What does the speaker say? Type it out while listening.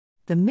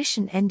The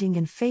mission ending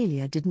in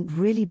failure didn't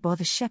really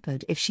bother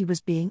Shepard if she was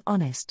being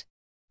honest.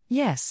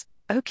 Yes,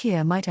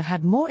 Okier might have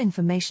had more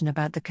information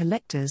about the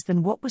collectors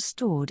than what was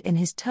stored in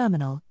his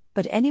terminal,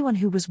 but anyone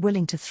who was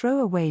willing to throw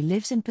away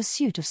lives in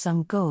pursuit of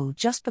some goal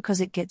just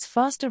because it gets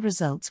faster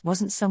results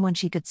wasn't someone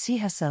she could see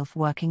herself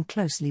working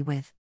closely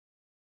with.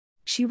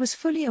 She was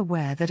fully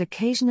aware that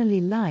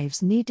occasionally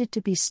lives needed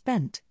to be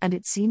spent, and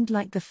it seemed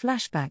like the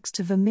flashbacks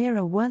to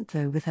Vamira weren't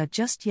though with her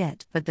just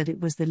yet, but that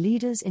it was the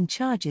leaders in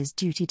charge's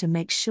duty to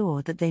make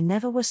sure that they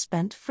never were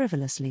spent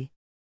frivolously.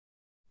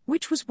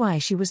 Which was why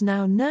she was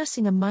now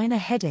nursing a minor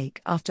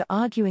headache after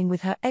arguing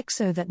with her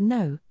exo that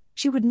no,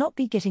 she would not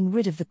be getting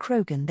rid of the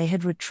Krogan they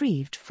had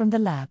retrieved from the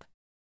lab.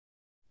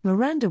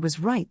 Miranda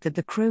was right that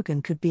the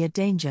Krogan could be a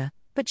danger,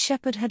 but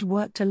Shepard had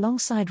worked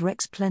alongside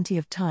Rex plenty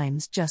of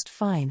times just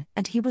fine,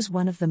 and he was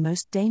one of the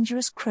most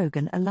dangerous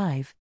Krogan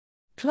alive.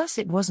 Plus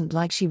it wasn't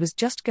like she was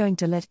just going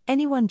to let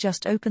anyone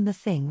just open the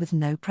thing with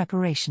no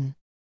preparation.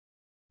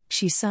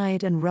 She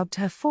sighed and rubbed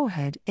her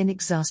forehead in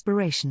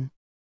exasperation.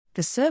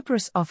 The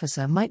Cerberus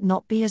officer might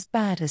not be as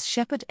bad as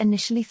Shepard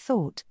initially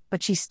thought,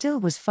 but she still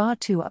was far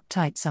too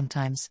uptight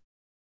sometimes.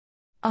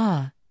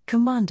 "Ah,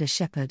 Commander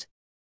Shepard."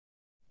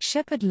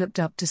 Shepard looked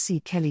up to see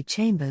Kelly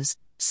Chambers,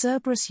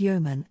 Cerberus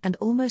yeoman and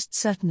almost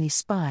certainly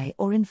spy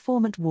or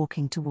informant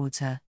walking towards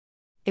her.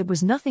 It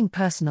was nothing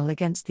personal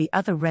against the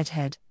other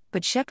redhead,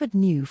 but Shepard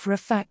knew for a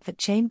fact that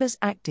Chambers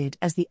acted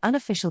as the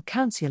unofficial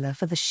counselor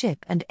for the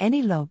ship, and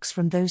any logs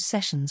from those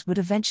sessions would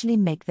eventually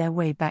make their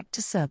way back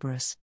to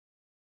Cerberus.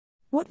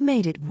 What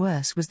made it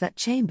worse was that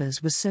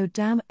Chambers was so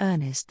damn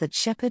earnest that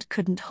Shepard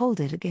couldn't hold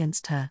it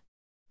against her.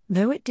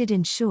 Though it did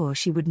ensure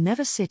she would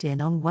never sit in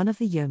on one of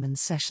the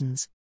yeoman's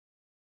sessions.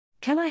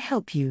 "Can I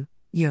help you,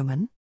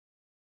 yeoman?"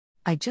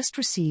 "I just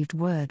received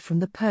word from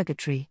the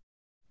Purgatory.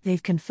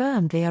 They've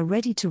confirmed they are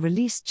ready to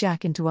release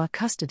Jack into our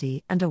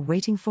custody and are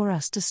waiting for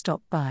us to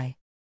stop by,"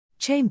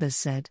 Chambers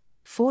said,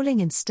 falling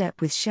in step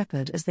with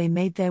Shepard as they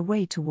made their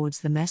way towards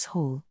the mess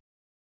hall.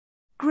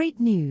 "Great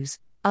news,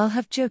 I'll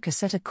have Joker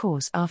set a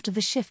course after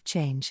the shift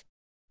change,"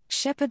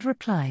 Shepard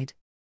replied.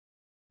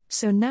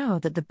 "So now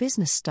that the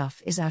business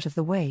stuff is out of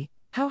the way,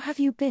 how have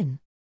you been?"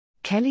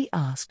 Kelly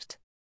asked.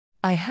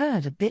 "I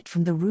heard a bit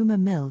from the rumor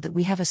mill that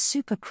we have a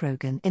super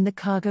Krogan in the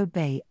cargo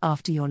bay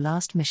after your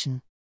last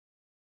mission."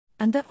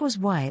 And that was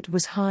why it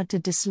was hard to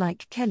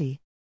dislike Kelly.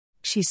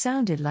 She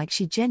sounded like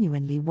she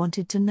genuinely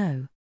wanted to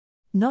know.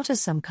 Not as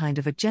some kind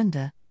of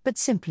agenda, but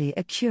simply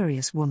a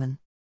curious woman.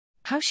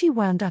 How she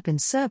wound up in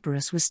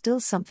Cerberus was still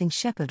something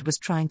Shepard was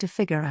trying to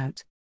figure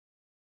out.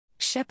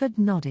 Shepard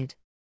nodded.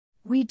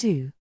 "We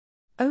do.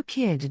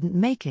 Okier didn't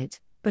make it,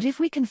 but if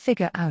we can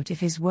figure out if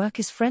his work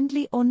is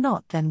friendly or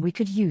not, then we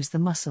could use the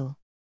muscle.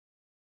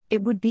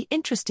 It would be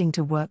interesting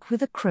to work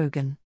with a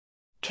Krogan,"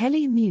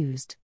 Kelly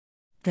mused.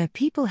 "Their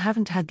people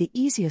haven't had the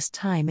easiest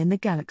time in the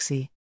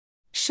galaxy.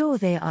 Sure,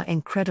 they are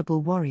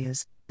incredible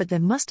warriors, but there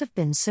must have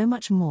been so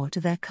much more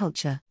to their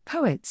culture.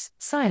 Poets,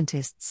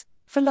 scientists,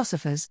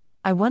 philosophers.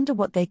 I wonder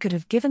what they could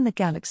have given the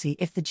galaxy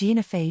if the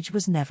genophage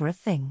was never a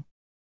thing."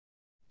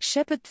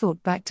 Shepard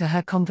thought back to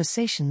her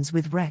conversations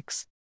with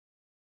Rex.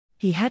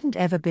 He hadn't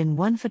ever been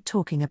one for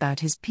talking about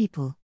his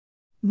people.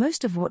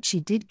 Most of what she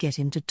did get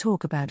him to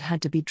talk about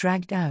had to be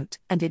dragged out,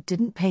 and it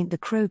didn't paint the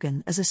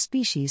Krogan as a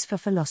species for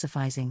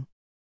philosophizing.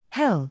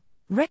 Hell,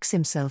 Rex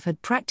himself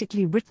had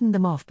practically written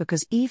them off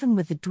because even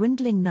with the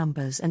dwindling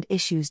numbers and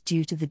issues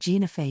due to the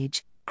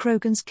genophage,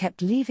 Krogans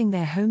kept leaving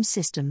their home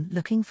system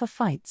looking for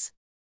fights.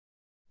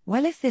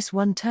 Well, if this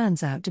one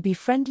turns out to be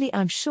friendly,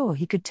 I'm sure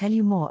he could tell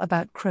you more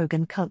about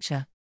Krogan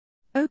culture.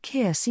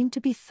 Okier seemed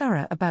to be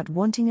thorough about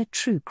wanting a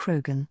true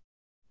Krogan.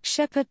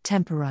 Shepard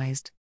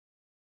temporized.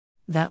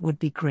 "That would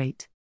be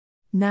great.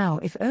 Now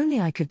if only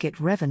I could get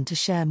Revan to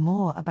share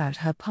more about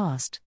her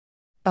past.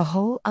 A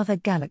whole other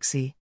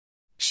galaxy.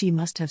 She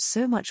must have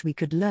so much we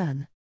could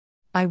learn.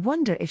 I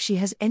wonder if she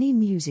has any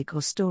music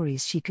or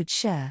stories she could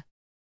share."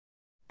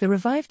 The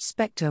revived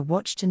Spectre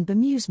watched in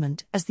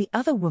bemusement as the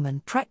other woman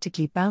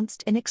practically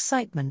bounced in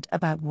excitement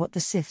about what the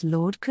Sith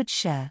Lord could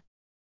share.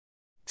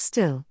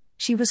 Still,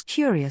 she was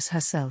curious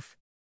herself.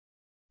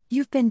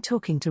 "You've been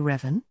talking to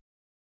Revan?"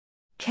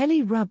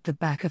 Kelly rubbed the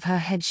back of her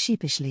head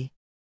sheepishly.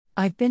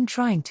 "I've been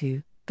trying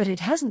to, but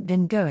it hasn't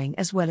been going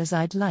as well as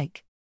I'd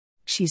like.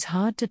 She's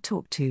hard to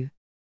talk to."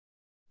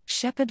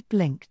 Shepard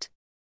blinked.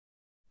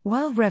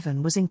 While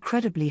Revan was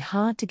incredibly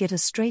hard to get a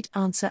straight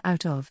answer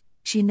out of,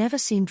 she never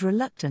seemed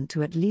reluctant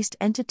to at least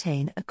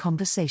entertain a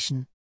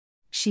conversation.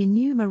 She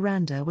knew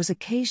Miranda was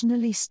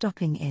occasionally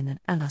stopping in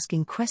and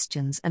asking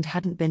questions and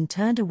hadn't been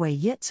turned away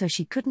yet, so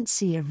she couldn't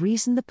see a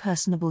reason the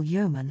personable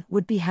yeoman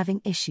would be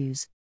having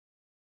issues.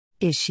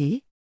 "Is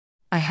she?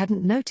 I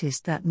hadn't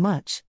noticed that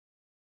much."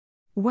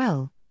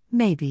 "Well,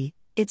 maybe,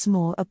 it's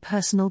more a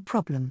personal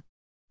problem,"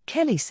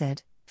 Kelly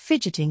said,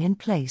 fidgeting in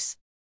place.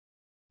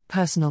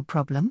 "Personal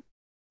problem?"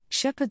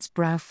 Shepard's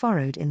brow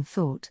furrowed in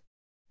thought.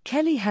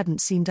 Kelly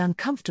hadn't seemed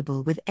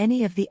uncomfortable with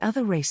any of the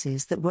other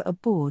races that were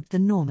aboard the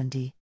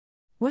Normandy.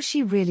 Was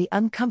she really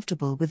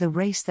uncomfortable with a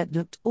race that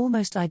looked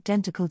almost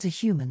identical to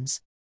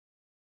humans?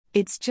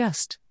 "It's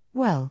just,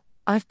 Well,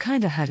 I've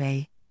kinda had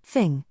a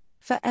thing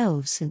for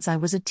elves since I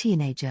was a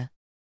teenager.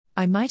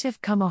 I might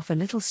have come off a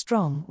little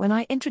strong when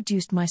I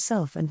introduced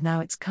myself, and now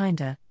it's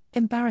kinda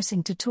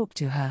embarrassing to talk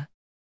to her.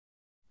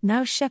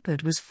 Now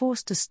Shepard was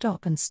forced to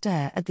stop and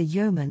stare at the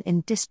yeoman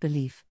in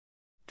disbelief.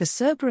 The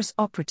Cerberus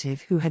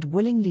operative who had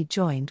willingly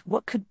joined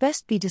what could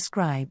best be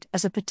described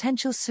as a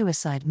potential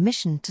suicide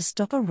mission to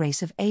stop a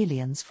race of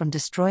aliens from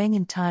destroying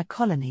entire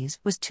colonies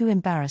was too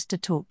embarrassed to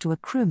talk to a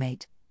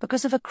crewmate,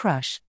 because of a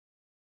crush.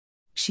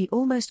 She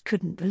almost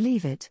couldn't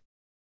believe it.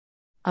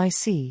 I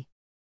see.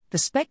 The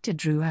Spectre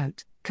drew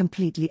out,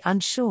 completely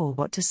unsure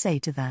what to say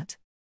to that.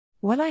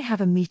 Well, I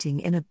have a meeting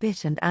in a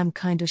bit and am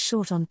kinda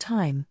short on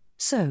time,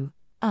 so,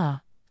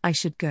 I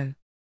should go.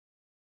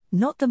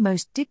 Not the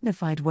most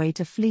dignified way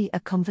to flee a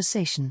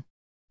conversation.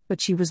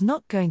 But she was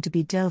not going to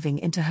be delving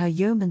into her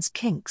yeoman's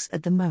kinks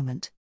at the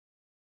moment.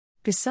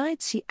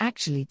 Besides, she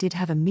actually did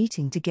have a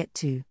meeting to get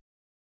to.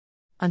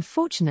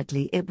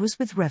 Unfortunately, it was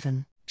with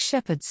Revan.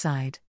 Shepard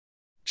sighed.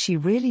 She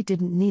really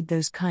didn't need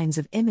those kinds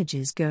of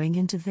images going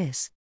into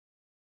this.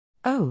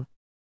 Oh.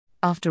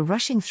 After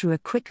rushing through a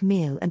quick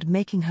meal and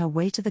making her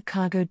way to the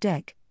cargo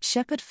deck,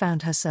 Shepard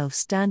found herself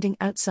standing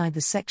outside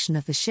the section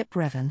of the ship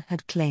Revan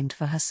had claimed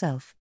for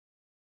herself.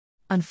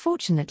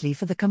 Unfortunately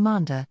for the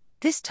commander,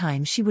 this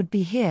time she would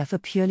be here for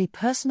purely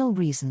personal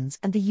reasons,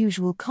 and the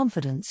usual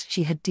confidence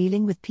she had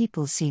dealing with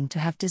people seemed to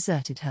have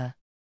deserted her.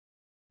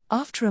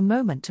 After a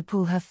moment to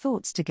pull her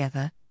thoughts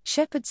together,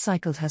 Shepard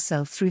cycled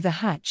herself through the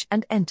hatch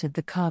and entered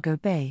the cargo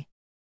bay.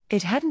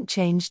 It hadn't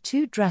changed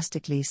too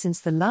drastically since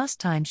the last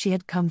time she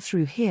had come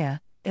through here.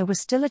 There was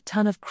still a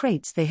ton of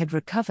crates they had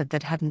recovered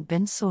that hadn't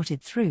been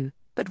sorted through,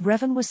 but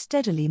Revan was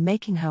steadily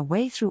making her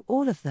way through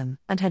all of them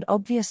and had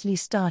obviously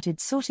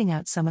started sorting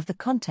out some of the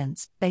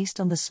contents based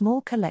on the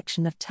small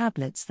collection of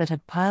tablets that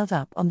had piled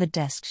up on the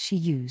desk she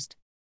used.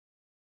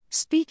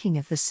 Speaking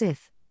of the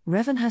Sith,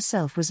 Revan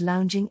herself was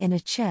lounging in a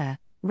chair,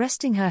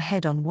 resting her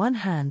head on one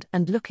hand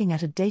and looking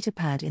at a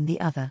datapad in the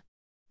other.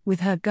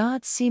 With her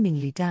guard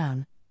seemingly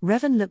down,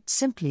 Revan looked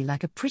simply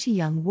like a pretty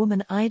young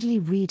woman idly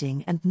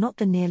reading and not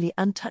the nearly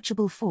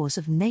untouchable force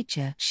of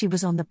nature she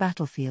was on the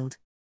battlefield.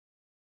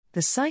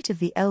 The sight of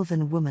the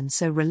elven woman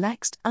so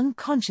relaxed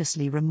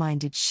unconsciously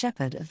reminded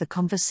Shepard of the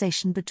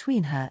conversation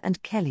between her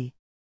and Kelly.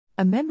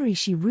 A memory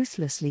she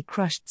ruthlessly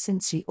crushed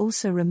since she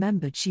also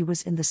remembered she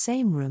was in the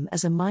same room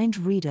as a mind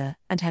reader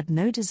and had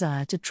no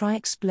desire to try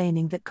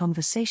explaining that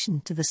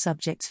conversation to the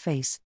subject's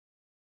face.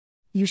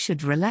 You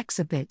should relax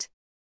a bit.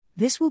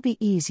 This will be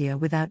easier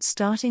without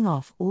starting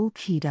off all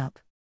keyed up.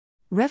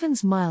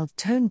 Revan's mild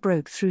tone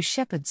broke through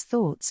Shepard's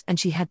thoughts and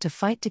she had to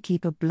fight to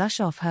keep a blush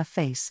off her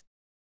face.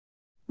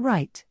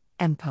 Right,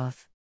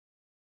 empath.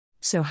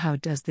 So how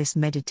does this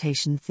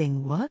meditation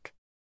thing work?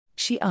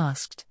 She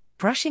asked,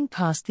 brushing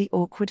past the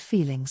awkward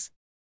feelings.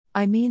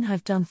 I mean,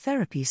 I've done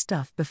therapy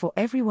stuff before.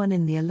 Everyone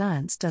in the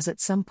Alliance does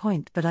at some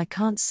point, but I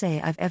can't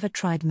say I've ever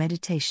tried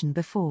meditation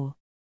before.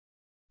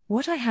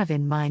 What I have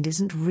in mind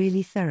isn't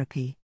really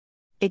therapy.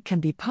 It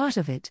can be part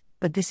of it,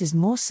 but this is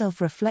more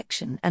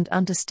self-reflection and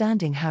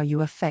understanding how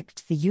you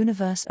affect the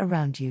universe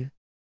around you.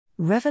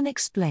 Revan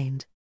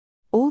explained.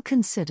 All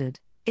considered,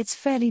 it's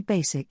fairly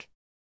basic.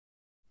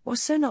 Or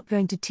so not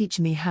going to teach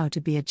me how to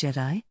be a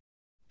Jedi?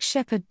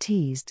 Shepard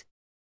teased.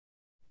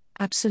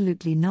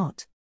 Absolutely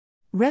not.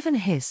 Revan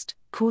hissed,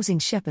 causing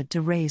Shepard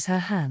to raise her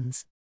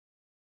hands.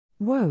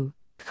 Whoa,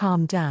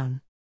 calm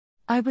down.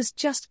 I was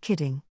just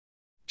kidding.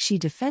 She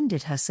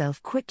defended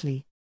herself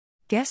quickly.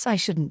 Guess I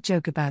shouldn't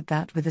joke about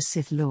that with a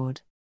Sith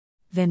Lord.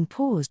 Then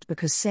paused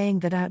because saying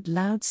that out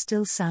loud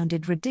still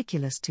sounded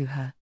ridiculous to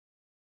her.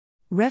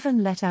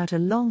 Revan let out a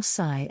long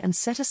sigh and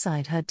set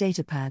aside her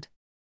datapad.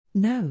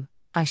 No,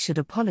 I should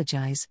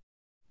apologize.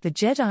 The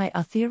Jedi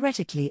are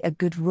theoretically a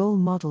good role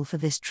model for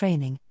this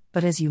training,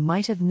 but as you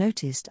might have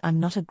noticed, I'm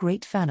not a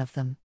great fan of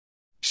them.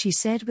 She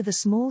said with a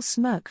small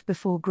smirk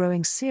before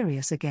growing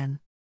serious again.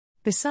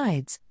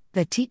 Besides,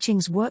 their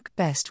teachings work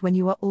best when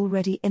you are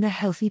already in a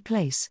healthy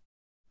place.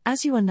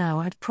 As you are now,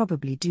 I'd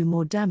probably do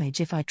more damage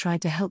if I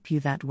tried to help you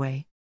that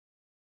way.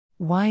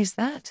 Why is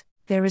that?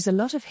 There is a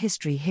lot of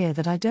history here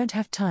that I don't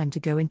have time to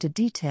go into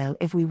detail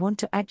if we want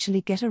to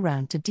actually get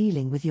around to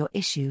dealing with your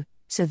issue,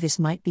 so this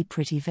might be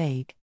pretty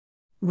vague.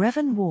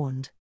 Revan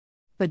warned.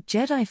 But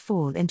Jedi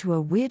fall into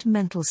a weird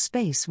mental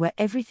space where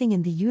everything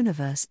in the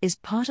universe is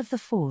part of the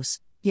Force,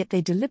 yet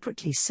they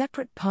deliberately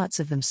separate parts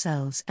of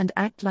themselves and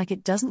act like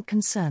it doesn't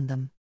concern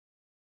them.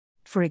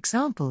 For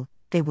example,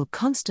 they will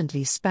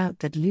constantly spout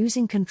that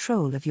losing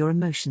control of your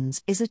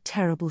emotions is a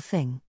terrible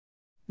thing.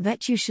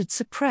 That you should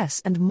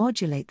suppress and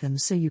modulate them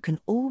so you can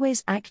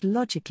always act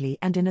logically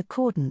and in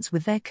accordance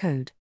with their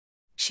code.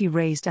 She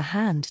raised a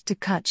hand to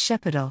cut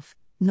Shepard off,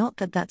 not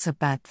that that's a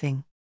bad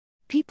thing.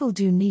 People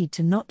do need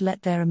to not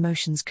let their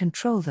emotions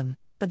control them,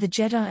 but the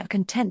Jedi are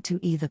content to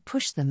either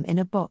push them in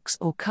a box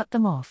or cut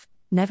them off,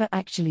 never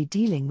actually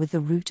dealing with the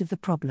root of the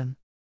problem.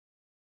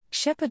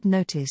 Shepard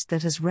noticed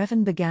that as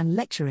Revan began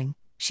lecturing,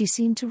 she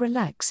seemed to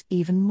relax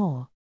even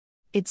more.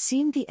 It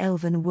seemed the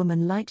elven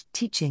woman liked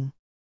teaching.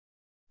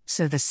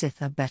 So the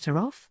Sith are better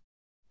off?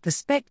 the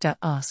Spectre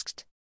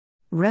asked.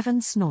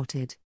 Revan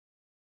snorted.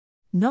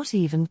 Not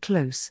even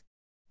close.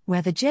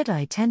 Where the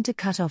Jedi tend to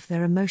cut off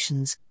their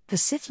emotions, the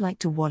Sith like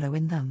to wallow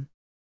in them.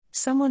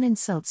 Someone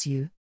insults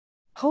you.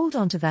 Hold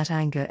on to that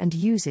anger and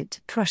use it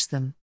to crush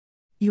them.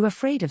 You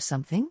afraid of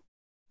something?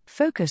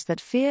 Focus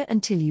that fear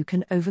until you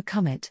can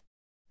overcome it.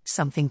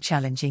 Something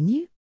challenging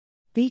you?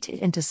 Beat it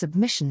into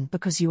submission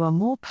because you are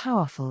more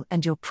powerful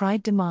and your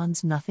pride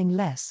demands nothing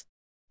less.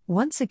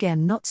 Once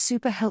again, not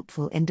super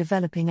helpful in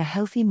developing a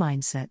healthy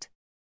mindset.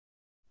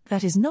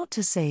 That is not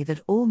to say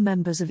that all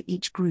members of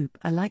each group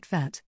are like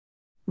that.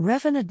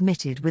 Revan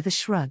admitted with a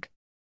shrug.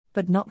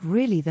 But not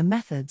really the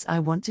methods I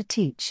want to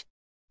teach.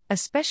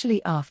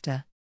 Especially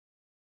after.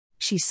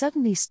 She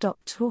suddenly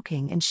stopped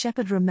talking and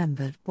Shepard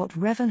remembered what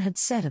Revan had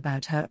said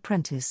about her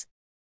apprentice.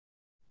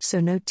 So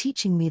no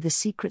teaching me the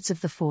secrets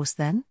of the Force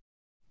then?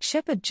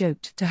 Shepard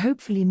joked to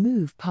hopefully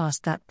move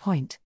past that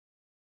point.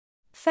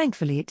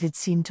 Thankfully it did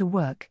seem to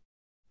work.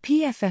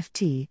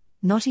 PFFT,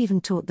 not even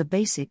taught the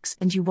basics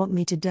and you want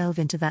me to delve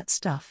into that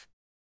stuff?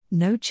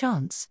 No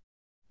chance.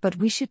 But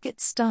we should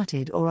get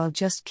started or I'll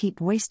just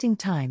keep wasting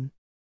time.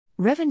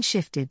 Revan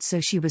shifted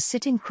so she was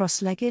sitting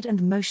cross-legged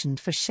and motioned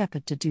for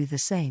Shepard to do the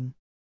same.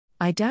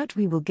 I doubt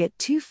we will get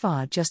too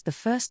far just the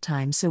first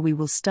time, so we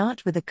will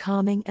start with a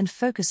calming and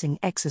focusing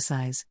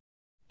exercise.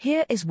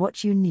 Here is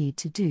what you need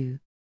to do.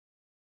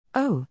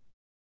 Oh.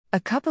 A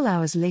couple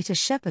hours later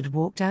Shepard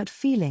walked out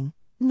feeling,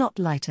 not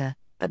lighter,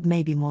 but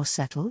maybe more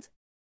settled.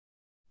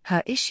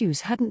 Her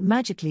issues hadn't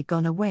magically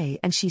gone away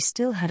and she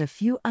still had a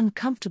few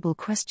uncomfortable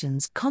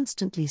questions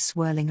constantly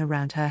swirling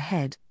around her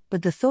head,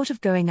 but the thought of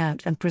going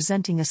out and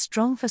presenting a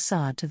strong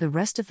facade to the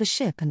rest of the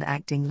ship and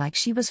acting like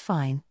she was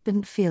fine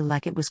didn't feel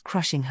like it was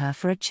crushing her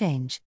for a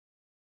change.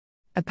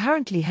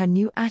 Apparently her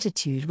new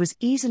attitude was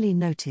easily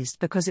noticed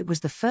because it was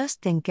the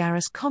first thing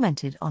Garrus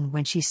commented on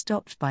when she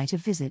stopped by to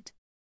visit.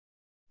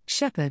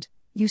 Shepard,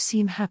 you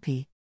seem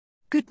happy.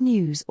 Good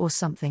news or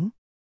something?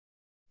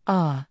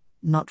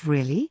 Not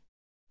really.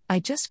 I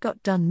just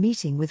got done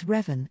meeting with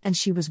Revan and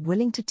she was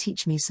willing to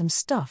teach me some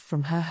stuff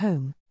from her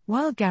home.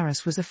 While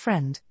Garrus was a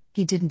friend,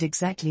 he didn't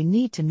exactly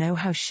need to know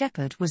how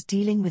Shepard was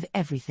dealing with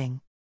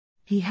everything.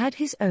 He had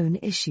his own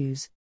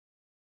issues.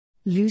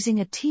 Losing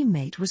a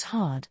teammate was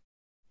hard.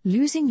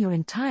 Losing your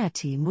entire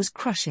team was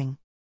crushing.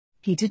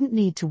 He didn't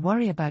need to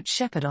worry about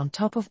Shepard on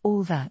top of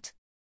all that.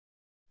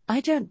 I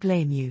don't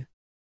blame you.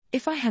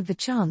 If I had the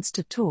chance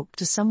to talk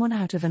to someone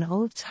out of an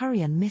old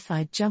Turian myth,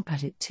 I'd jump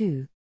at it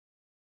too.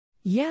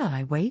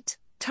 Yeah,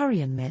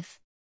 Turian myth?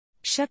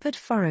 Shepard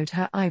furrowed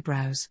her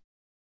eyebrows.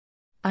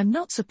 I'm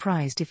not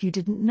surprised if you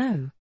didn't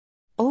know.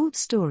 Old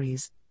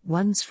stories,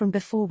 ones from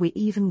before we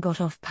even got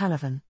off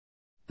Palaven.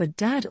 But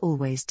Dad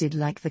always did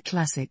like the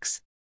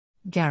classics.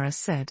 Garrus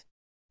said.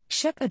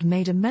 Shepard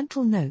made a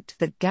mental note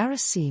that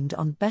Garrus seemed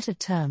on better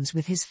terms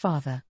with his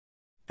father.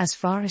 As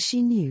far as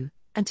she knew,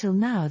 until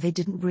now they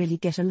didn't really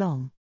get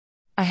along.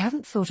 I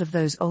haven't thought of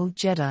those old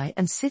Jedi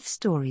and Sith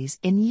stories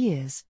in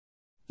years.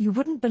 You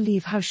wouldn't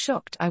believe how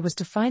shocked I was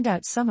to find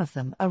out some of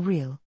them are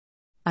real.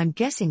 I'm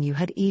guessing you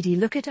had Edie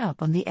look it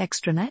up on the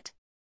extranet?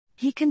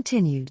 He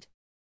continued.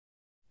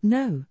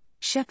 No,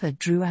 Shepard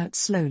drew out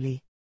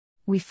slowly.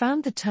 We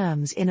found the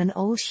terms in an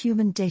old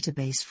human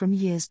database from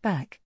years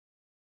back.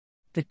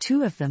 The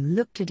two of them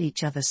looked at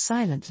each other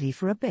silently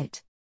for a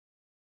bit.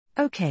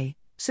 Okay,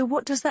 so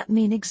what does that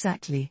mean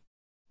exactly?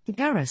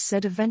 Garrus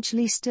said,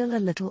 eventually still a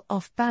little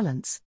off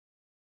balance.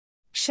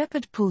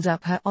 Shepard pulled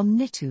up her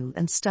Omnitool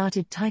and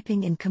started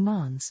typing in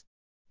commands.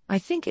 I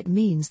think it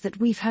means that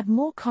we've had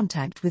more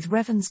contact with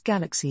Revan's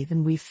galaxy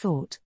than we've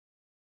thought.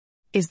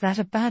 Is that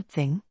a bad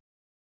thing?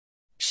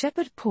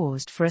 Shepard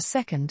paused for a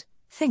second,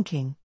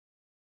 thinking.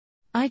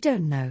 I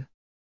don't know.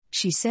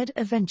 She said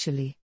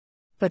eventually.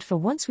 But for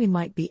once we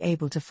might be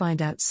able to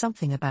find out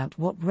something about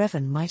what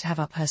Revan might have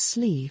up her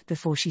sleeve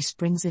before she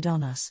springs it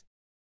on us.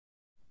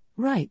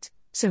 Right,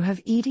 so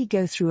have Edie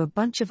go through a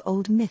bunch of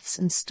old myths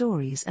and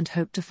stories and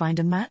hope to find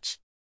a match?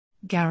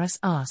 Garrus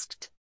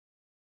asked.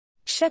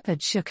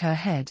 Shepard shook her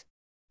head.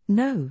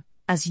 No,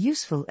 as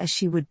useful as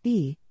she would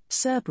be,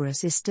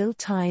 Cerberus is still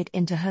tied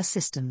into her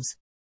systems.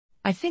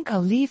 I think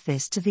I'll leave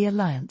this to the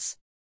Alliance.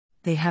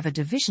 They have a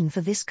division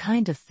for this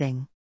kind of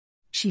thing.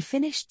 She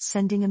finished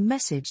sending a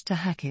message to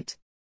Hackett.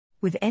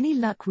 With any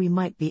luck we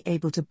might be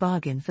able to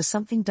bargain for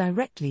something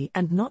directly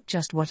and not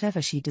just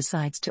whatever she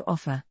decides to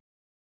offer.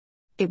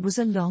 It was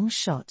a long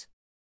shot.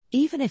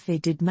 Even if they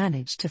did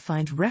manage to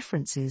find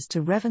references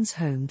to Revan's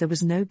home, there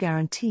was no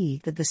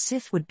guarantee that the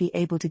Sith would be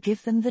able to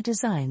give them the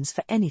designs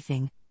for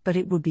anything, but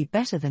it would be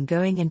better than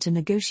going into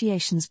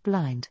negotiations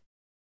blind.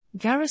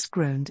 Garrus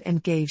groaned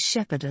and gave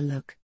Shepard a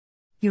look.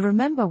 You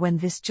remember when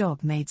this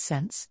job made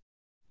sense?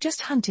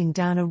 Just hunting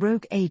down a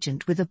rogue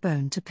agent with a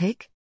bone to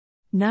pick?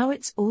 Now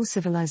it's all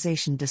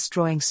civilization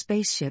destroying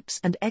spaceships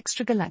and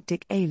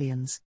extragalactic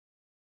aliens.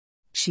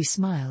 She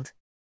smiled.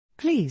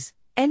 Please,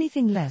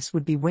 anything less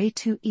would be way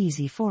too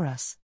easy for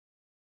us.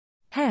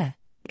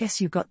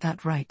 Guess you got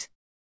that right.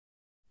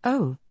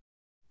 Oh.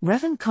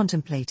 Revan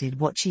contemplated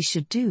what she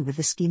should do with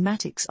the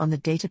schematics on the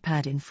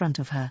datapad in front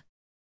of her.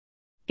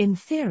 In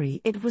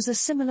theory, it was a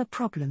similar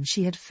problem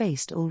she had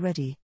faced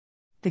already.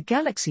 The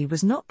galaxy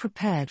was not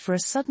prepared for a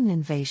sudden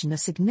invasion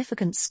of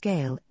significant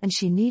scale, and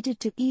she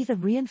needed to either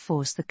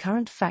reinforce the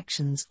current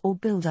factions or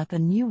build up a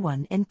new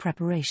one in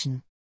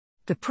preparation.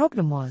 The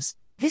problem was,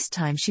 this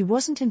time she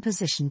wasn't in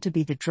position to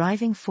be the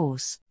driving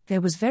force.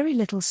 There was very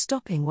little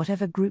stopping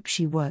whatever group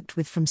she worked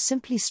with from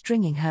simply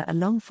stringing her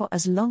along for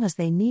as long as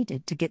they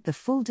needed to get the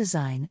full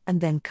design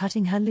and then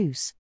cutting her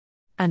loose.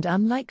 And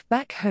unlike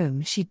back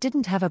home, she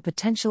didn't have a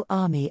potential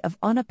army of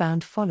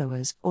honor-bound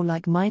followers or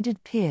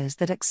like-minded peers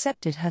that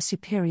accepted her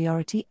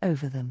superiority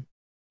over them.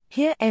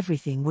 Here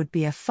everything would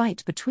be a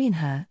fight between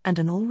her and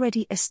an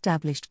already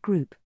established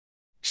group.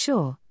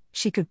 Sure,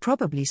 she could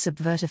probably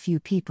subvert a few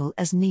people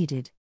as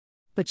needed.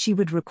 But she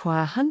would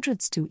require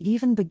hundreds to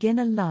even begin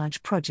a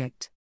large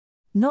project.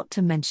 Not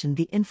to mention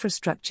the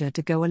infrastructure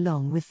to go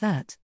along with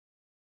that.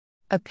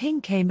 A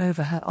ping came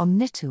over her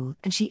Omnitool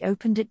and she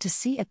opened it to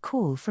see a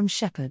call from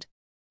Shepard.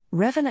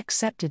 Revan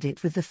accepted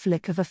it with the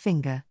flick of a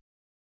finger.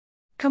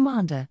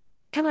 "Commander,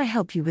 can I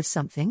help you with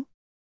something?"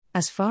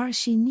 As far as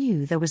she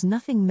knew, there was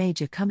nothing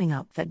major coming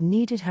up that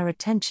needed her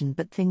attention,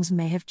 but things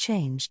may have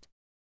changed.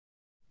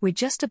 "We're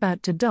just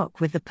about to dock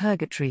with the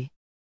Purgatory.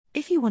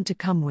 If you want to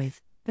come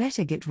with,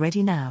 better get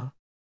ready now."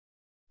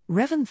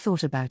 Revan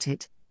thought about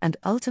it, and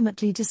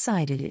ultimately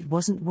decided it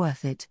wasn't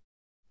worth it.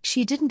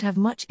 She didn't have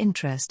much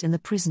interest in the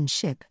prison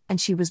ship,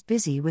 and she was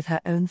busy with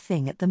her own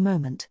thing at the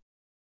moment.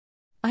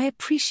 "I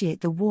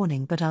appreciate the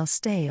warning, but I'll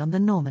stay on the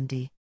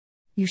Normandy.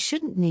 You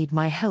shouldn't need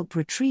my help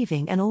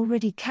retrieving an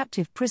already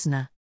captive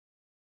prisoner."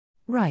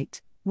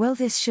 "Right, well,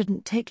 this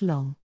shouldn't take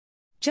long.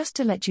 Just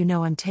to let you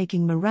know, I'm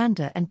taking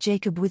Miranda and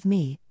Jacob with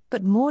me,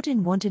 but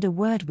Mordin wanted a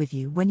word with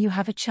you when you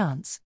have a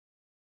chance."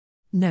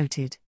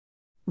 "Noted."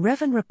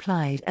 Revan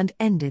replied and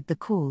ended the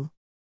call.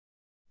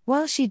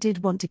 While she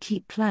did want to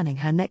keep planning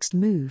her next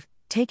move,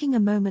 taking a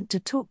moment to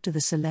talk to the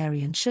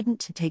Solarian shouldn't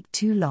take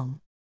too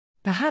long.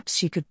 Perhaps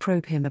she could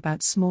probe him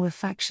about smaller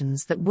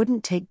factions that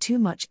wouldn't take too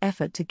much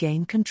effort to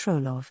gain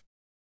control of.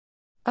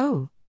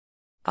 "Oh.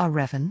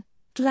 Revan,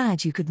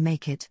 glad you could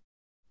make it.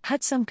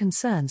 Had some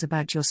concerns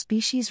about your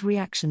species'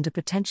 reaction to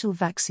potential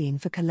vaccine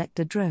for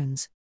collector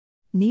drones.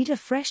 Need a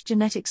fresh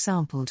genetic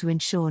sample to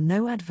ensure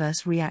no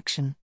adverse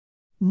reaction."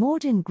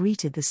 Mordin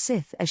greeted the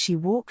Sith as she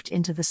walked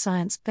into the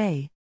science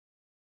bay.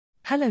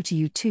 "Hello to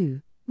you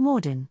too,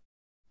 Mordin.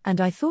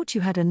 And I thought you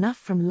had enough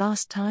from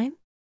last time?"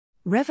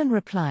 Revan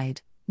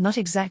replied, not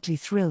exactly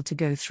thrilled to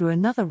go through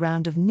another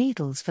round of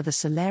needles for the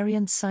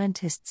Solarian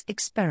scientists'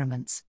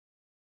 experiments.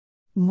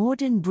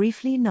 Mordin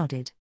briefly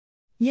nodded.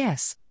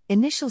 Yes,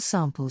 initial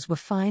samples were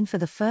fine for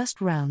the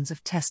first rounds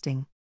of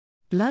testing.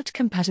 Blood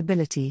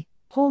compatibility,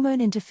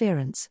 hormone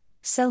interference,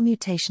 cell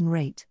mutation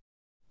rate.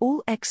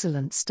 All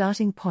excellent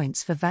starting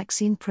points for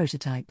vaccine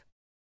prototype.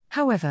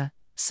 However,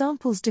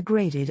 samples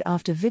degraded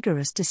after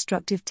vigorous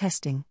destructive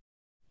testing.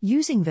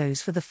 Using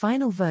those for the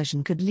final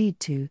version could lead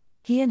to,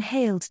 he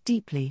inhaled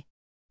deeply,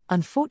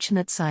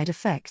 unfortunate side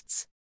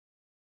effects.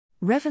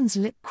 Revan's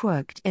lip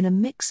quirked in a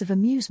mix of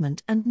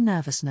amusement and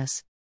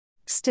nervousness.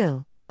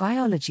 Still,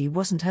 biology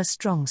wasn't her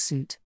strong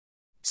suit.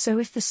 So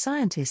if the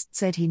scientist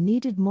said he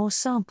needed more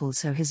samples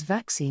so his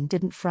vaccine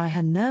didn't fry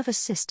her nervous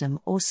system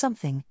or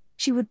something,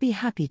 she would be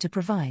happy to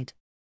provide.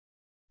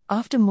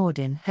 After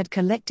Mordin had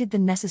collected the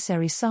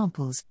necessary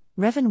samples,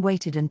 Revan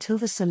waited until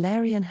the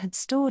Solarian had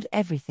stored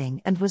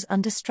everything and was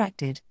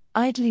undistracted,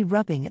 idly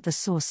rubbing at the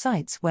sore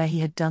sites where he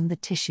had done the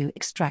tissue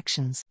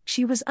extractions.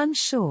 She was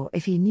unsure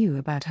if he knew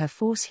about her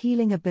force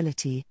healing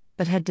ability,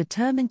 but had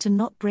determined to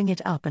not bring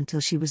it up until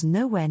she was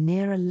nowhere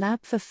near a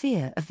lab for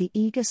fear of the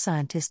eager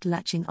scientist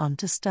latching on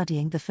to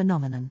studying the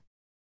phenomenon.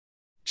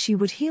 She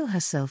would heal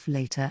herself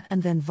later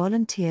and then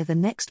volunteer the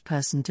next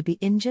person to be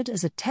injured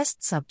as a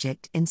test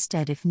subject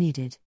instead if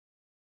needed.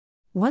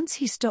 Once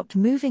he stopped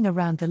moving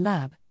around the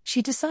lab,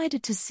 she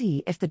decided to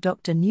see if the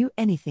doctor knew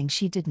anything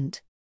she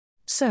didn't.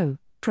 "So,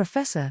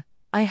 Professor,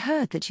 I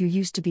heard that you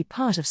used to be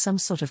part of some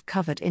sort of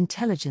covert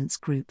intelligence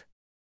group."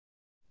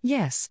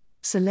 "Yes,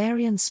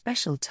 Solarian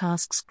Special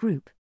Tasks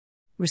Group.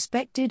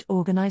 Respected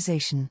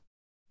organization.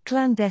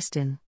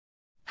 Clandestine.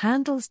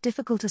 Handles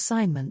difficult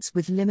assignments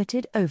with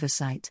limited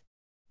oversight."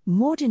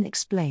 Mordin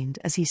explained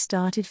as he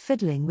started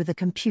fiddling with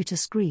a computer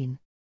screen.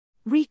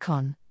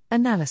 "Recon,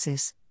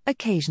 analysis,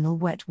 occasional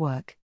wet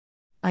work.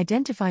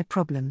 Identify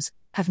problems,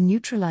 have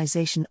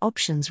neutralization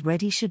options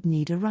ready should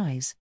need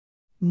arise.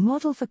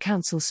 Model for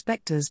Council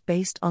Spectres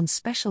based on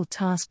Special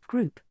Task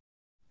Group.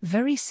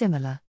 Very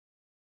similar."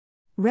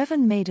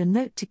 Revan made a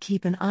note to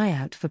keep an eye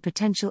out for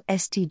potential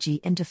STG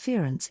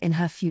interference in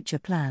her future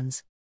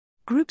plans.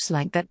 Groups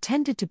like that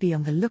tended to be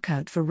on the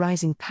lookout for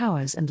rising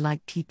powers and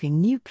liked keeping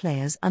new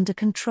players under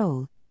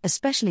control,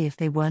 especially if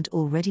they weren't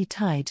already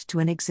tied to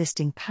an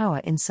existing power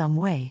in some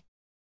way.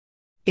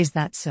 Is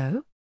that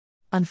so?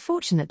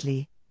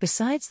 Unfortunately,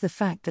 besides the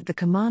fact that the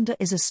commander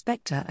is a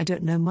Spectre, I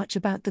don't know much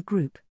about the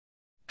group.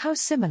 How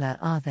similar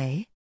are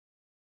they?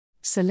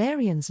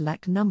 Solarians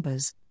lack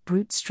numbers,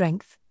 brute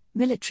strength,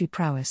 military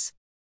prowess.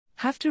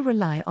 Have to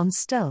rely on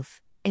stealth,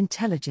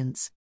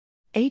 intelligence.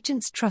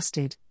 Agents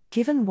trusted,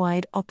 given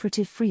wide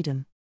operative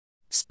freedom.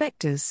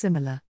 Spectres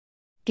similar.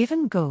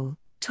 Given goal,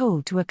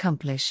 told to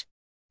accomplish.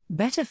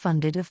 Better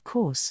funded, of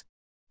course.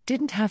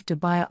 Didn't have to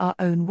buy our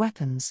own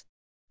weapons.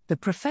 The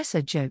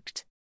professor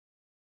joked.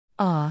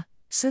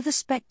 So the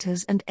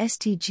Spectres and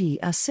STG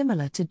are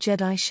similar to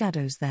Jedi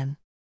shadows then.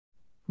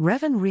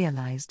 Revan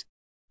realized.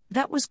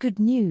 That was good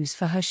news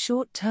for her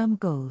short-term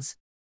goals.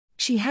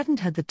 She hadn't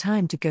had the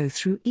time to go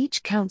through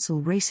each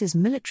council race's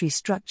military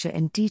structure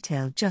in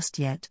detail just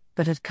yet,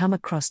 but had come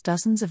across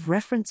dozens of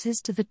references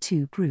to the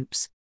two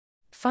groups.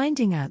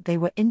 Finding out they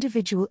were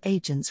individual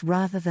agents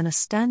rather than a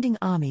standing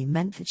army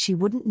meant that she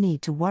wouldn't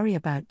need to worry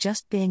about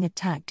just being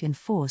attacked in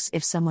force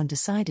if someone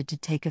decided to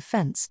take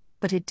offense,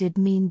 but it did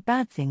mean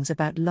bad things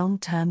about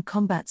long-term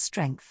combat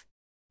strength.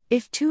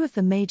 If two of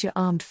the major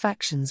armed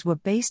factions were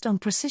based on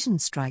precision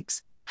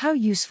strikes, how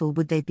useful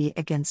would they be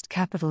against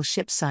capital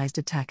ship-sized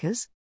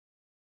attackers?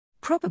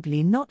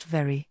 Probably not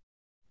very.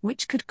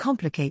 Which could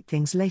complicate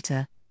things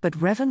later, but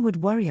Revan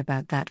would worry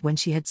about that when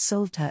she had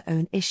solved her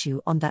own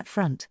issue on that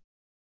front.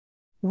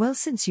 Well,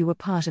 since you were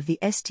part of the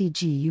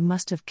STG, you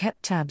must have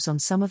kept tabs on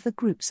some of the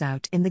groups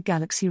out in the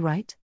galaxy,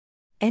 right?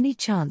 Any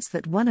chance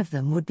that one of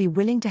them would be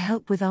willing to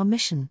help with our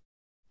mission?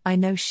 I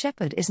know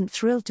Shepard isn't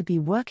thrilled to be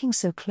working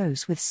so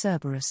close with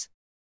Cerberus.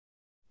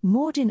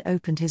 Mordin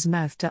opened his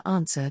mouth to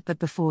answer, but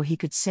before he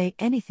could say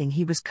anything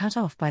he was cut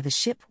off by the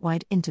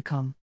ship-wide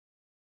intercom.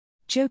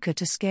 Joker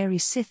to Scary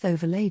Sith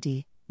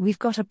Overlady, we've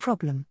got a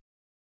problem.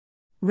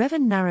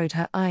 Revan narrowed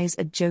her eyes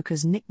at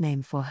Joker's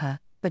nickname for her,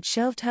 but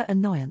shelved her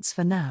annoyance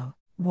for now.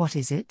 What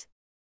is it?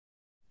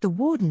 The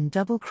Warden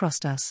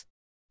double-crossed us.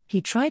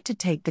 He tried to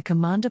take the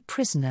commander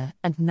prisoner,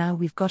 and now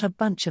we've got a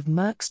bunch of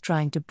mercs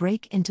trying to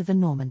break into the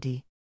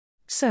Normandy.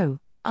 So,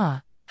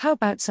 how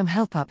about some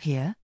help up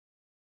here?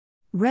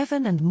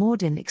 Revan and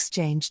Mordin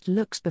exchanged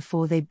looks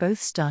before they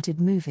both started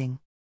moving.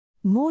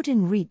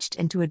 Mordin reached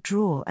into a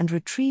drawer and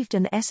retrieved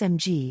an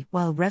SMG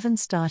while Revan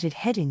started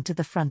heading to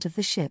the front of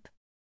the ship.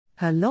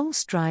 Her long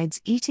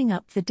strides eating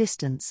up the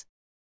distance.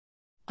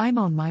 I'm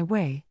on my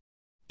way.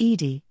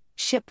 Edie,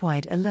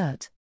 shipwide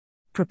alert.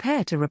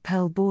 Prepare to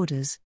repel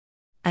boarders.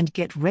 And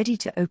get ready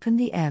to open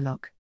the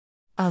airlock.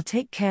 I'll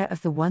take care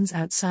of the ones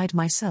outside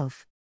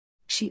myself.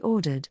 She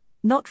ordered,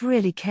 not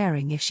really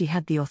caring if she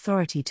had the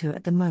authority to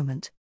at the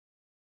moment.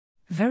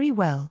 Very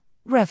well,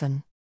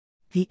 Revan.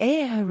 The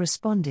AAO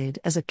responded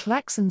as a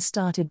klaxon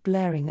started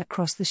blaring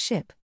across the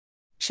ship.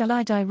 Shall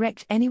I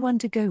direct anyone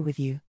to go with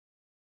you?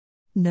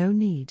 No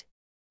need.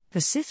 The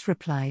Sith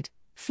replied,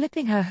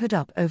 flipping her hood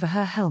up over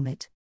her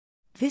helmet.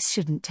 This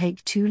shouldn't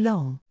take too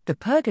long. The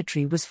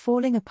purgatory was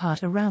falling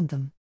apart around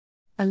them.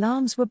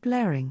 Alarms were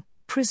blaring,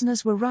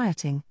 prisoners were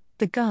rioting,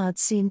 the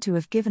guards seemed to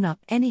have given up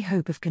any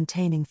hope of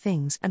containing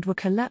things and were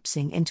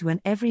collapsing into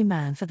an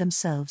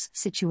every-man-for-themselves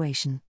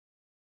situation.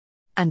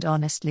 And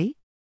honestly,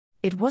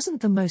 it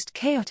wasn't the most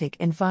chaotic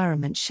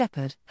environment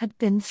Shepard had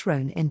been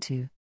thrown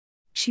into.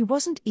 She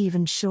wasn't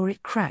even sure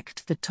it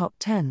cracked the top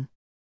 10.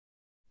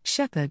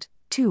 Shepard,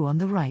 2 on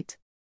the right.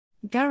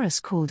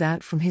 Garrus called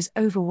out from his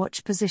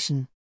overwatch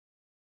position.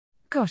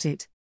 Got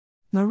it.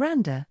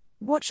 Miranda,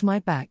 watch my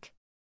back.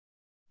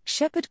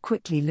 Shepard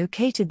quickly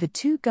located the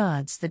 2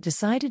 guards that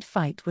decided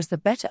fight was the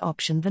better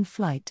option than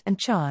flight and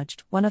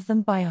charged one of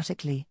them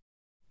biotically.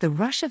 The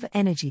rush of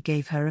energy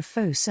gave her a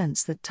faux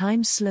sense that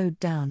time slowed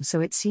down, so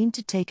it seemed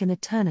to take an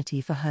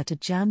eternity for her to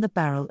jam the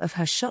barrel of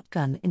her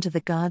shotgun into the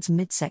guard's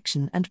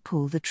midsection and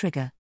pull the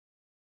trigger.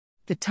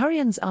 The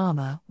Turian's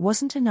armor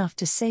wasn't enough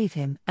to save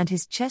him, and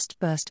his chest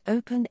burst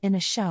open in a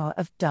shower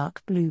of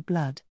dark blue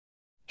blood.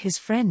 His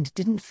friend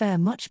didn't fare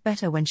much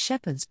better when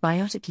Shepard's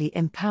biotically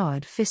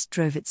empowered fist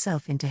drove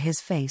itself into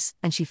his face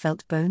and she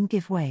felt bone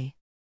give way.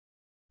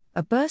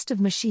 A burst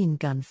of machine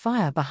gun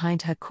fire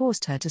behind her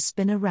caused her to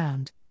spin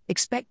around,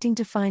 expecting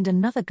to find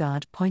another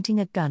guard pointing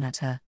a gun at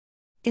her.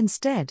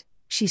 Instead,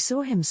 she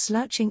saw him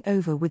slouching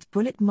over with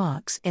bullet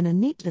marks in a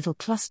neat little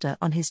cluster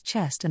on his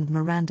chest and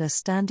Miranda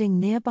standing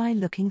nearby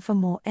looking for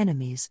more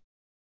enemies.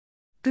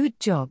 Good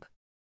job.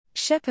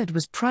 Shepard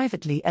was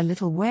privately a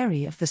little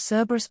wary of the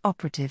Cerberus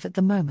operative at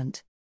the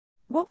moment.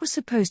 What was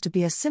supposed to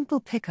be a simple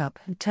pickup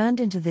had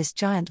turned into this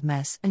giant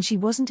mess, and she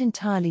wasn't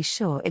entirely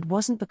sure it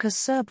wasn't because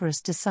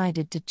Cerberus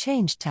decided to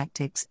change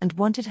tactics and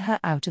wanted her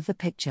out of the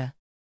picture.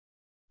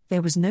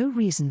 There was no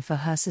reason for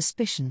her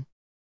suspicion.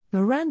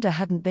 Miranda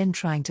hadn't been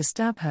trying to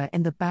stab her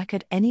in the back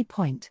at any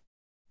point.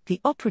 The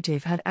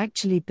operative had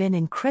actually been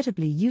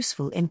incredibly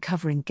useful in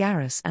covering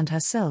Garrus and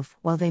herself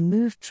while they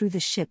moved through the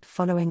ship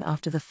following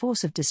after the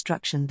force of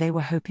destruction they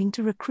were hoping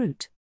to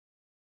recruit.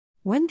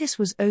 When this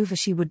was over,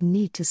 she would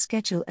need to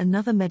schedule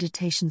another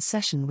meditation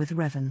session with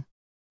Revan.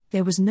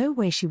 There was no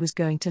way she was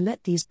going to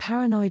let these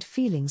paranoid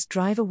feelings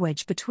drive a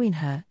wedge between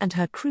her and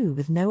her crew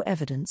with no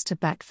evidence to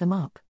back them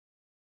up.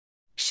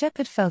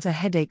 Shepard felt a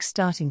headache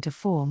starting to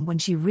form when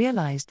she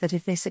realized that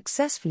if they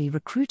successfully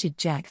recruited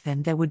Jack,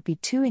 then there would be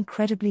 2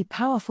 incredibly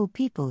powerful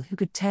people who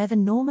could tear the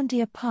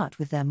Normandy apart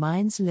with their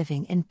minds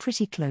living in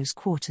pretty close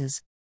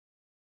quarters.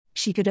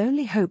 She could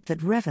only hope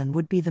that Revan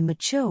would be the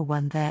mature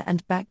one there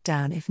and back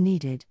down if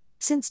needed,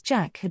 since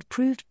Jack had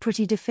proved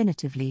pretty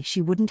definitively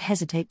she wouldn't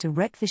hesitate to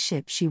wreck the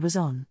ship she was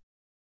on.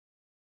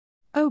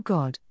 Oh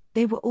God,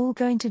 they were all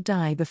going to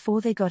die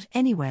before they got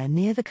anywhere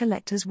near the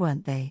collectors,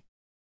 weren't they?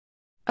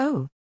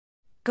 Oh.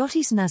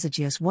 Gotis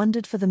Nazagius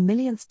wondered for the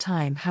millionth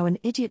time how an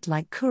idiot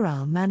like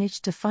Kural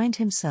managed to find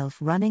himself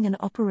running an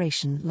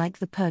operation like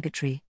the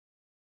Purgatory.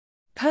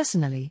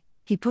 Personally,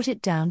 he put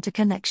it down to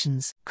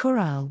connections.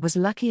 Kural was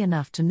lucky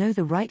enough to know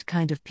the right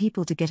kind of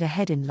people to get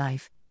ahead in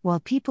life, while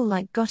people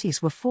like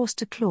Gotis were forced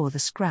to claw the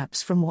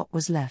scraps from what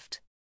was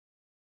left.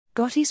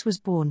 Gotis was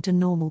born to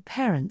normal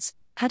parents,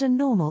 had a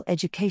normal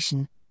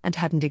education, and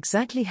hadn't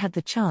exactly had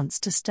the chance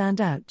to stand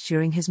out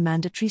during his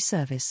mandatory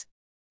service.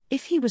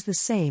 If he was the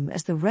same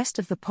as the rest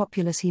of the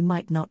populace, he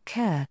might not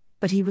care,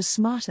 but he was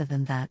smarter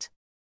than that.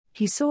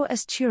 He saw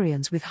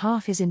Asturians with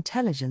half his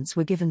intelligence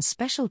were given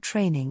special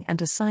training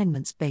and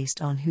assignments based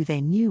on who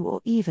they knew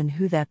or even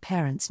who their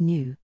parents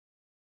knew.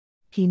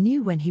 He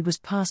knew when he was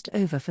passed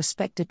over for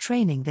Spectre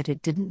training that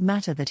it didn't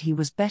matter that he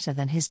was better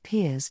than his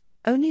peers,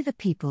 only the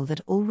people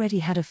that already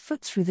had a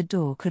foot through the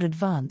door could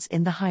advance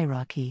in the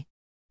hierarchy.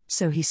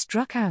 So he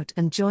struck out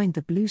and joined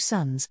the Blue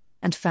Suns,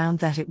 and found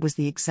that it was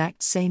the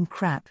exact same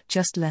crap,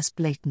 just less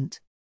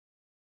blatant.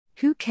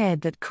 Who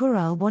cared that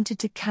Kural wanted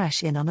to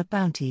cash in on a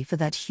bounty for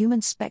that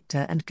human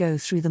Spectre and go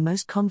through the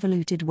most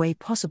convoluted way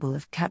possible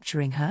of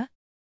capturing her?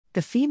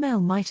 The female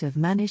might have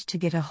managed to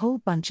get a whole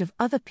bunch of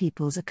other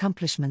people's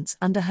accomplishments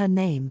under her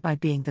name by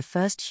being the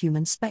first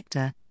human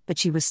Spectre, but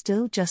she was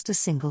still just a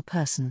single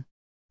person.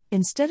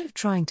 Instead of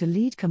trying to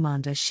lead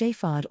Commander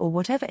Shafard or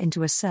whatever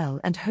into a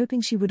cell and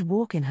hoping she would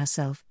walk in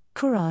herself,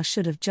 Kural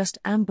should have just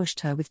ambushed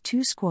her with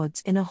 2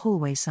 squads in a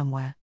hallway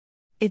somewhere.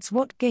 It's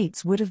what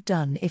Gates would have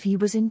done if he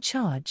was in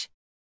charge.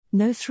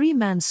 No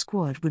 3-man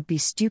squad would be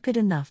stupid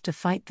enough to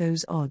fight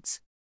those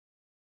odds.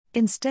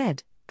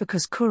 Instead,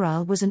 because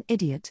Kural was an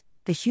idiot,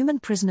 the human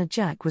prisoner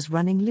Jack was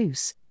running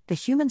loose, the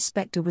human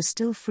Spectre was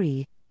still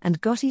free, and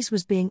Gotis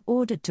was being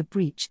ordered to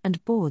breach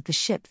and board the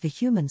ship the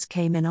humans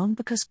came in on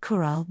because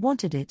Kural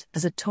wanted it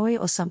as a toy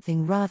or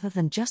something rather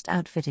than just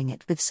outfitting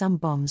it with some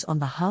bombs on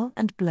the hull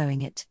and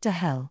blowing it to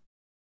hell.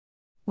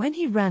 When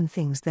he ran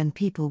things, then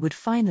people would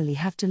finally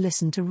have to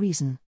listen to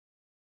reason.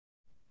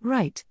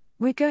 Right,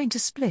 we're going to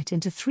split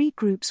into 3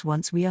 groups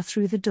once we are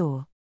through the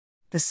door.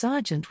 The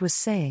sergeant was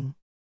saying.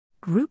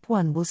 Group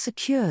 1 will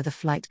secure the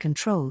flight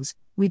controls,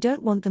 we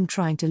don't want them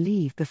trying to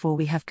leave before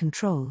we have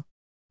control.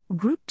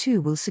 Group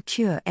 2 will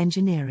secure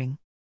engineering.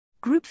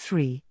 Group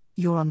 3,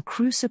 you're on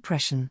crew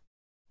suppression.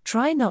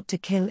 Try not to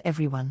kill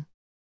everyone.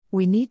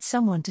 We need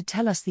someone to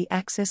tell us the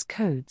access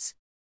codes.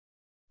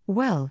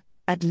 Well,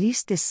 at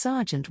least this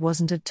sergeant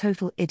wasn't a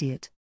total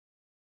idiot.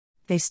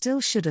 They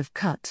still should have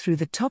cut through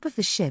the top of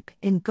the ship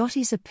in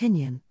Gotti's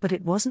opinion, but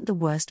it wasn't the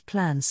worst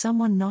plan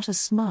someone not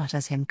as smart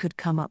as him could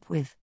come up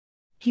with.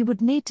 He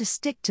would need to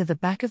stick to the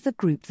back of the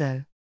group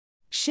though.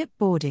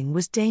 Shipboarding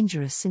was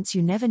dangerous since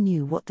you never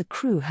knew what the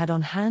crew had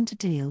on hand to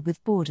deal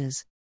with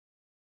boarders.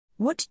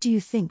 What do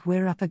you think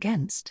we're up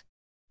against?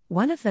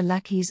 One of the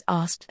lackeys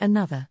asked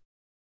another.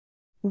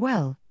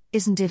 Well,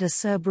 isn't it a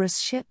Cerberus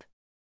ship?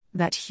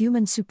 That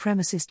human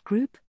supremacist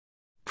group?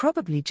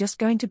 Probably just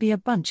going to be a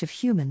bunch of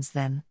humans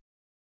then.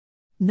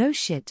 No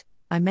shit,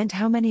 I meant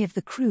how many of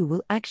the crew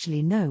will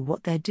actually know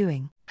what they're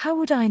doing. How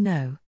would I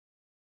know?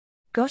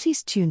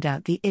 Gottis tuned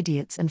out the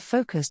idiots and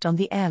focused on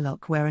the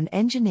airlock where an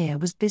engineer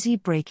was busy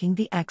breaking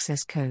the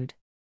access code.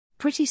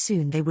 Pretty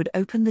soon they would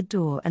open the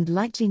door and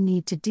likely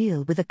need to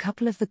deal with a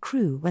couple of the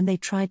crew when they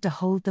tried to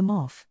hold them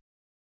off.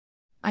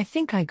 I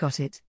think I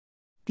got it.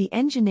 The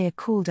engineer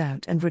called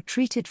out and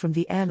retreated from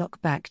the airlock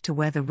back to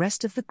where the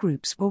rest of the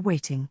groups were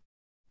waiting.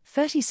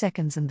 30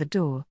 seconds and the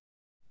door.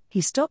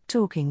 He stopped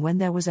talking when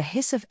there was a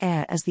hiss of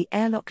air as the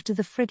airlock to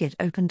the frigate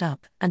opened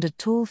up and a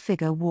tall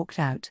figure walked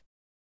out.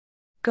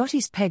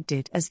 Gottis pegged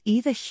it as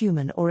either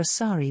human or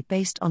Asari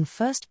based on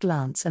first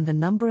glance and the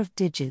number of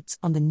digits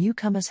on the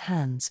newcomer's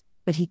hands,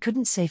 but he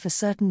couldn't say for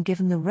certain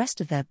given the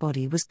rest of their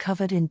body was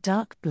covered in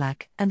dark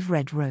black and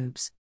red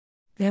robes.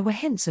 There were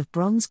hints of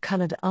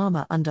bronze-colored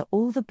armor under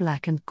all the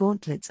black and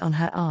gauntlets on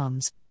her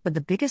arms, but the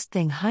biggest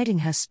thing hiding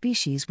her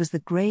species was the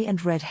grey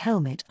and red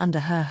helmet under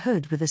her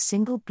hood with a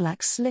single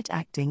black slit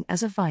acting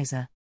as a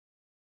visor.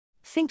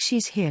 Think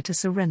she's here to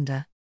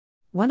surrender?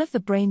 One of the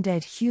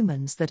brain-dead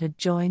humans that had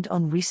joined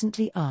on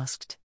recently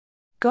asked.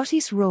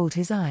 Gottis rolled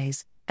his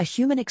eyes, a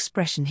human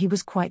expression he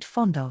was quite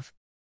fond of.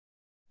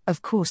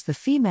 Of course the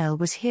female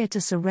was here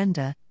to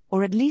surrender,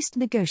 or at least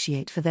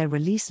negotiate for their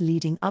release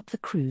leading up the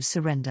crew's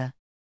surrender.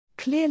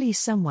 Clearly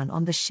someone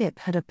on the ship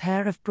had a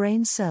pair of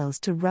brain cells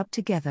to rub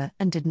together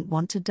and didn't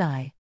want to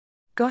die.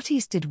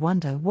 Gottis did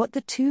wonder what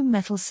the 2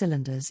 metal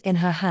cylinders in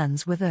her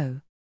hands were though.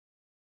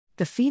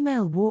 The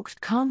female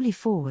walked calmly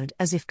forward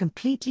as if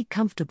completely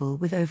comfortable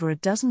with over a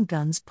dozen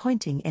guns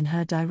pointing in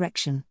her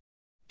direction.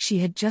 She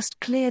had just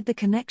cleared the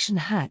connection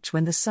hatch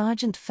when the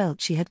sergeant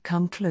felt she had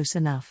come close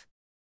enough.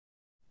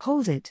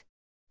 Hold it.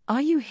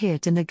 Are you here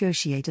to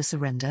negotiate a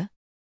surrender?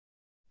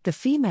 The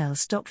female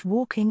stopped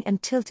walking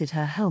and tilted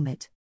her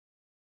helmet.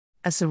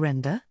 A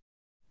surrender?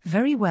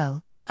 Very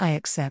well, I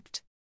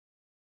accept.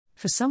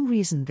 For some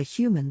reason the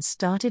humans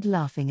started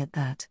laughing at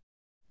that.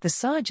 The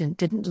sergeant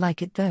didn't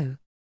like it though.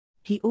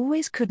 He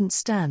always couldn't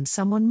stand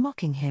someone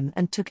mocking him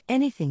and took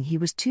anything he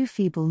was too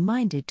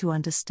feeble-minded to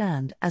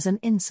understand as an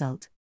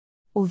insult.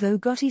 Although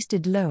Gottis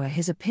did lower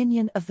his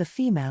opinion of the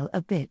female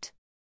a bit.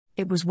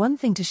 It was one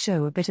thing to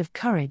show a bit of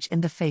courage in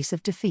the face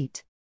of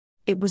defeat.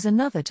 It was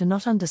another to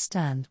not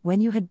understand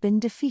when you had been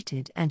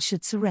defeated and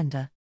should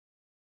surrender.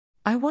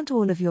 I want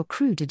all of your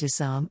crew to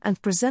disarm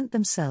and present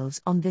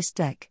themselves on this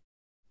deck.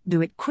 Do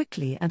it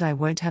quickly and I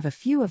won't have a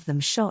few of them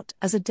shot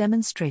as a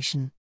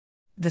demonstration.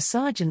 The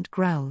sergeant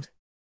growled.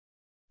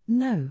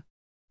 No.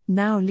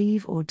 Now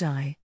leave or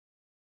die.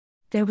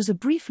 There was a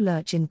brief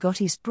lurch in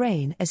Gotti's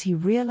brain as he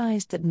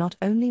realized that not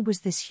only was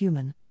this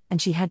human,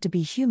 and she had to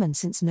be human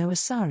since no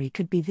Asari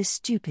could be this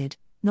stupid,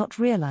 not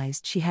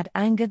realized she had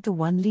angered the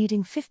one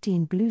leading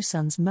 15 Blue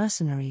Suns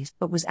mercenaries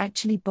but was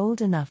actually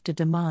bold enough to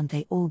demand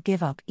they all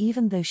give up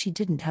even though she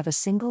didn't have a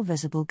single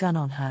visible gun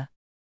on her.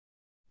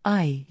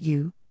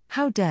 You,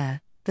 how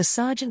dare, the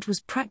sergeant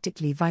was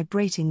practically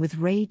vibrating with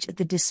rage at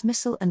the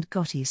dismissal and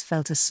Gottis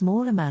felt a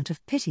small amount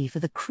of pity for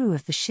the crew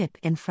of the ship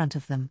in front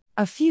of them.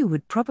 A few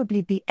would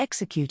probably be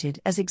executed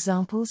as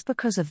examples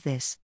because of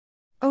this.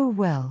 Oh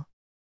well.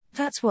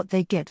 That's what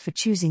they get for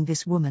choosing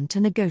this woman to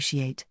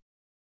negotiate.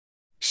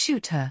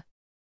 Shoot her.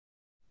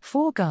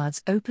 4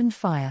 guards opened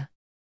fire.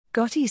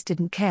 Gottis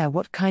didn't care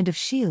what kind of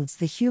shields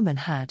the human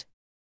had.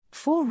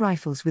 4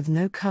 rifles with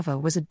no cover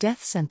was a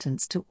death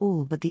sentence to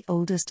all but the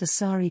oldest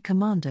Asari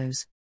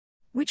commandos.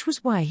 Which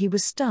was why he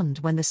was stunned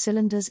when the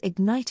cylinders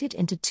ignited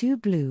into 2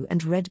 blue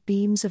and red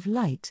beams of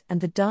light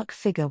and the dark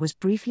figure was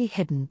briefly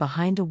hidden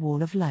behind a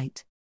wall of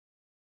light.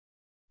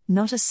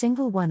 Not a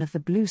single one of the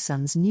Blue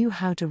Suns knew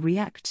how to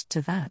react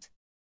to that.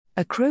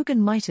 A Krogan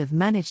might have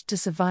managed to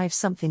survive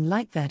something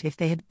like that if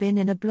they had been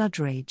in a blood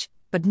rage,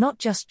 but not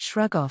just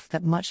shrug off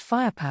that much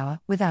firepower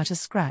without a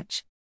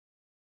scratch.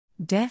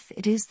 Death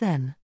it is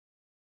then.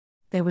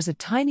 There was a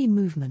tiny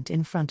movement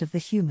in front of the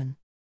human.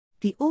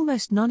 The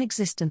almost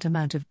non-existent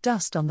amount of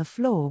dust on the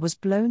floor was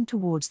blown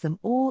towards them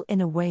all in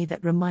a way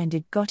that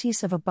reminded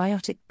Gottis of a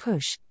biotic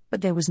push,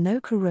 but there was no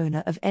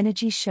corona of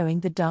energy showing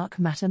the dark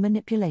matter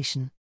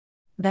manipulation.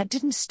 That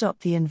didn't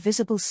stop the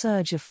invisible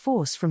surge of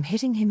force from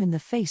hitting him in the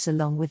face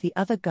along with the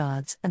other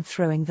guards and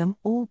throwing them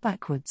all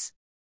backwards.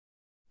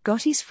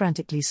 Gottis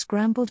frantically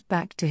scrambled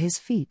back to his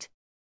feet.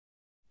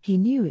 He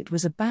knew it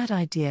was a bad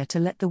idea to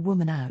let the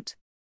woman out.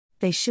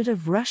 They should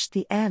have rushed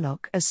the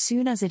airlock as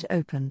soon as it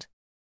opened.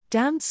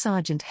 Damned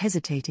sergeant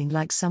hesitating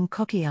like some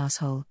cocky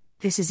asshole,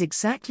 this is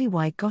exactly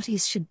why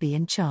Gottis should be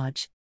in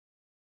charge.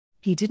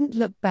 He didn't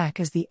look back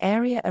as the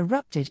area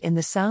erupted in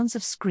the sounds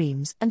of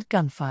screams and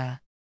gunfire.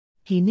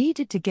 He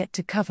needed to get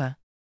to cover.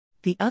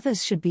 The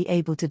others should be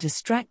able to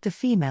distract the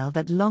female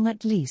that long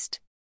at least.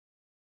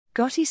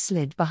 Gottis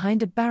slid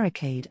behind a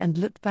barricade and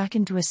looked back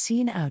into a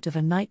scene out of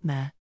a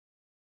nightmare.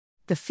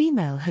 The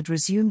female had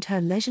resumed her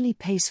leisurely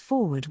pace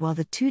forward while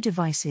the 2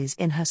 devices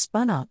in her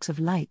spun arcs of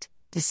light,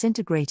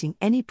 disintegrating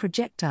any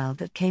projectile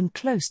that came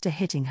close to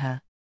hitting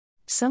her.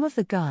 Some of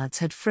the guards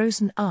had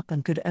frozen up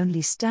and could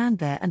only stand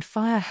there and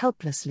fire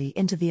helplessly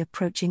into the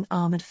approaching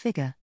armored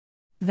figure.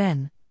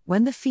 Then,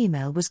 when the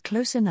female was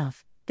close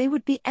enough, they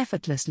would be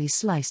effortlessly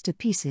sliced to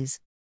pieces.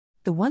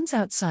 The ones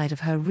outside of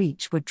her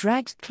reach were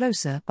dragged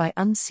closer by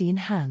unseen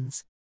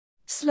hands.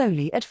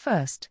 Slowly at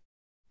first.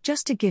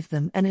 Just to give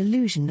them an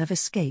illusion of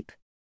escape.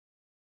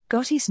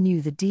 Gottis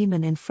knew the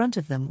demon in front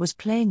of them was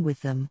playing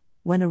with them,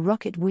 when a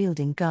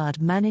rocket-wielding guard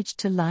managed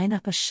to line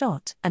up a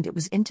shot and it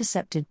was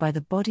intercepted by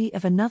the body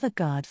of another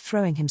guard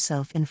throwing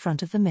himself in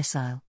front of the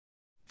missile.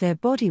 Their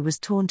body was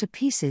torn to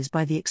pieces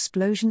by the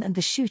explosion and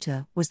the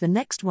shooter was the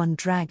next one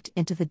dragged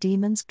into the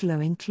demon's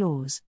glowing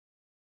claws.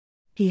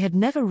 He had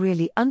never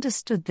really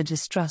understood the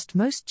distrust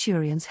most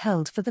Turians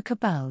held for the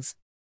Cabals.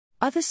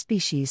 Other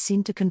species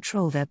seemed to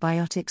control their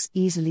biotics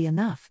easily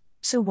enough,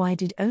 so why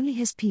did only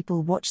his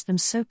people watch them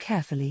so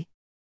carefully?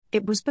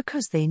 It was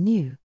because they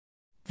knew.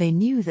 They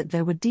knew that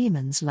there were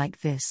demons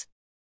like this.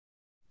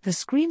 The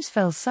screams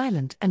fell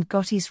silent and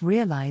Gottis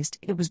realized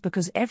it was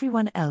because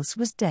everyone else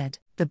was dead.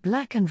 The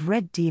black and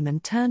red demon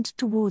turned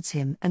towards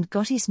him and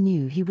Gottis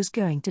knew he was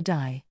going to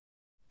die.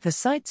 The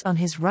sights on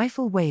his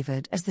rifle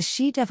wavered as the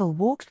she-devil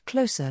walked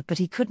closer but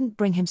he couldn't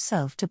bring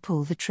himself to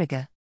pull the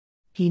trigger.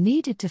 He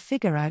needed to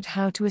figure out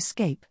how to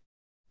escape.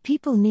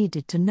 People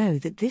needed to know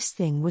that this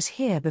thing was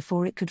here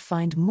before it could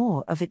find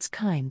more of its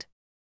kind.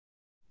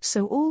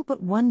 So all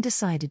but one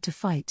decided to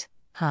fight,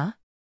 huh?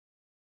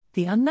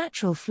 The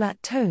unnatural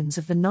flat tones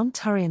of the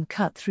non-Turian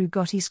cut through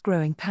Gottis'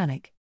 growing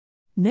panic.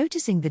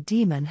 Noticing the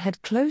demon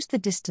had closed the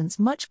distance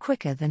much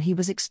quicker than he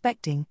was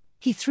expecting,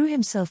 he threw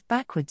himself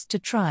backwards to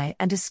try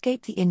and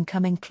escape the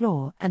incoming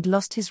claw and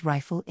lost his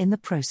rifle in the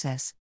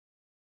process.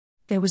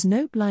 There was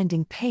no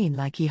blinding pain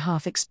like he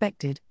half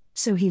expected,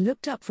 so he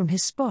looked up from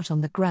his spot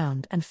on the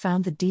ground and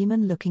found the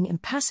demon looking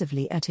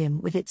impassively at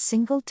him with its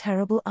single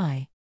terrible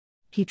eye.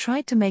 He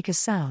tried to make a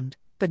sound,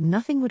 but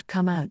nothing would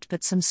come out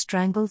but some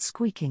strangled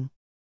squeaking.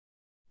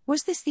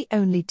 Was this the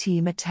only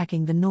team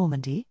attacking the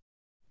Normandy?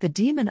 The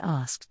demon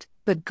asked,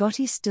 but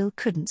Gotti still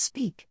couldn't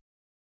speak.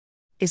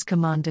 Is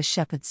Commander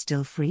Shepard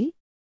still free?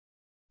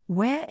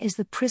 Where is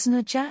the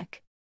prisoner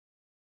Jack?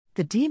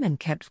 The demon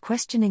kept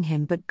questioning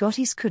him, but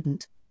Gotti's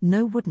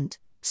wouldn't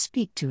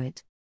speak to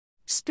it.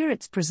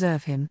 Spirits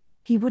preserve him,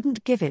 he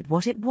wouldn't give it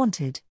what it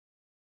wanted.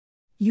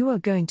 You are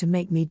going to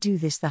make me do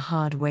this the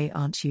hard way,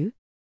 aren't you?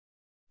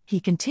 He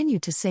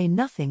continued to say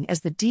nothing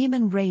as the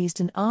demon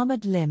raised an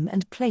armored limb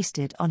and placed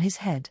it on his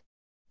head.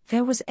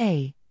 There was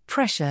a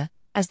pressure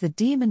as the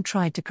demon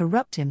tried to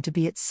corrupt him to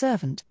be its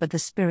servant, but the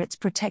spirits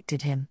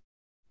protected him.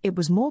 It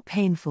was more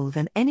painful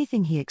than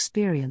anything he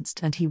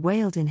experienced, and he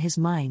wailed in his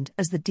mind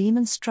as the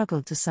demon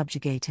struggled to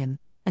subjugate him,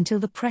 until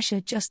the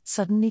pressure just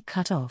suddenly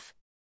cut off.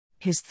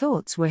 His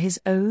thoughts were his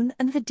own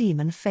and the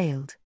demon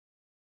failed.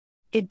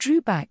 It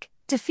drew back,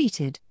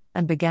 defeated,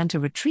 and began to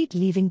retreat,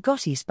 leaving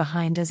Gottis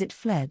behind as it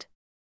fled.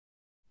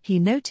 He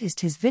noticed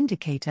his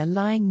vindicator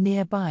lying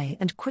nearby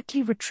and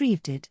quickly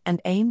retrieved it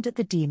and aimed at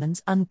the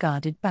demon's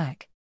unguarded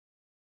back.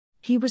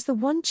 He was the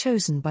one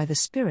chosen by the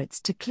spirits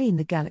to clean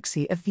the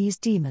galaxy of these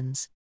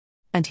demons.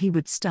 And he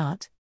would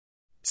start,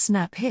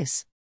 snap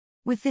hiss,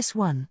 with this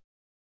one.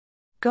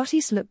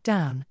 Gottis looked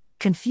down,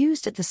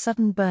 confused at the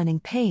sudden burning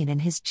pain in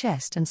his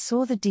chest, and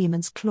saw the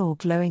demon's claw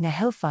glowing a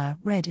hellfire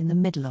red in the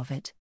middle of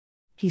it.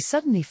 He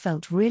suddenly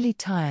felt really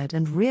tired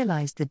and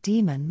realized the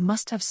demon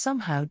must have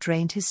somehow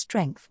drained his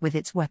strength with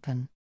its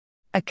weapon.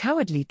 A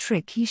cowardly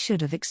trick he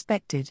should have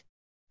expected.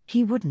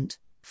 He wouldn't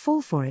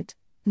fall for it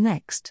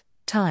next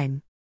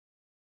time.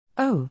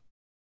 Oh.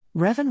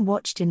 Revan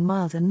watched in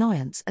mild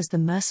annoyance as the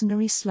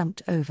mercenary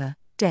slumped over,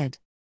 dead.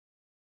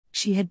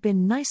 She had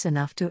been nice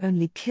enough to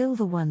only kill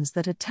the ones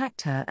that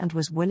attacked her and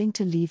was willing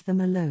to leave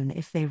them alone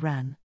if they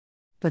ran.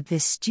 But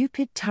this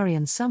stupid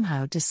Turian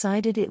somehow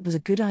decided it was a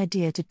good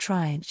idea to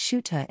try and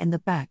shoot her in the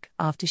back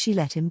after she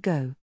let him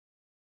go.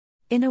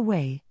 In a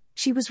way,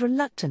 she was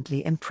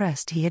reluctantly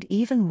impressed he had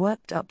even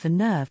worked up the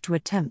nerve to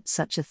attempt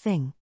such a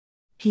thing.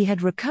 He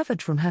had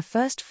recovered from her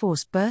first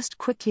force burst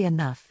quickly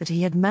enough that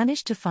he had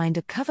managed to find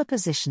a cover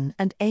position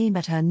and aim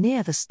at her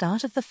near the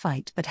start of the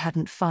fight, but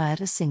hadn't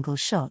fired a single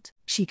shot.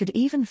 She could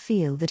even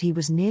feel that he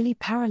was nearly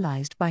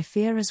paralyzed by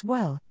fear as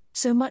well,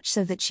 so much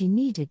so that she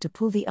needed to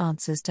pull the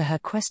answers to her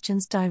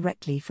questions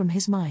directly from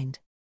his mind.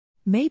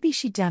 Maybe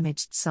she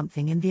damaged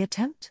something in the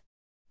attempt?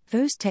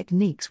 Those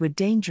techniques were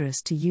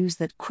dangerous to use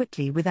that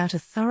quickly without a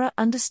thorough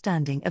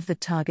understanding of the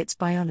target's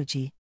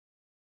biology.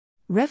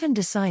 Revan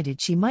decided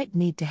she might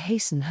need to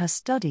hasten her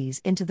studies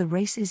into the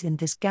races in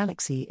this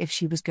galaxy if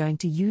she was going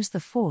to use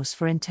the Force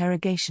for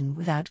interrogation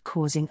without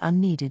causing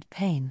unneeded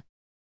pain.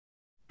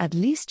 At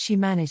least she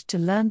managed to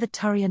learn the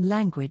Turian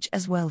language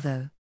as well,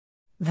 though.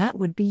 That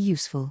would be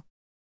useful.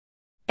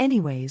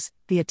 Anyways,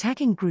 the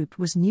attacking group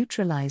was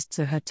neutralized,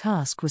 so her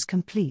task was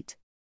complete.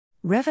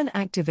 Revan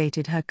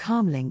activated her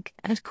comlink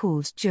and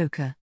called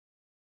Joker.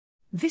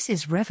 "This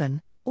is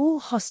Revan, all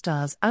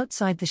hostiles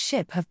outside the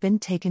ship have been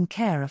taken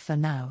care of for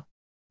now.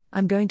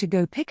 I'm going to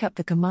go pick up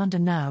the commander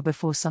now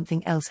before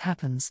something else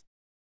happens."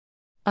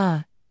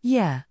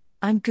 Yeah,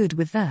 I'm good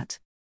with that.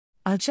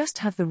 I'll just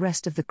have the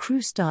rest of the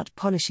crew start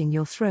polishing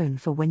your throne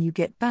for when you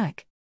get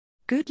back.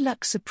 Good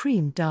luck,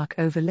 Supreme Dark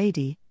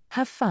Overlady,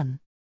 have fun.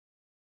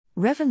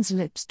 Revan's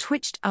lips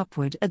twitched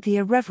upward at the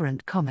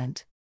irreverent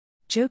comment.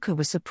 Joker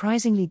was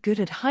surprisingly good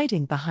at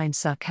hiding behind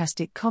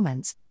sarcastic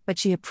comments, but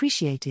she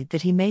appreciated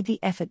that he made the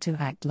effort to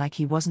act like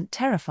he wasn't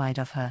terrified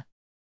of her.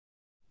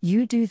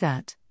 "You do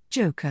that,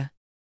 Joker.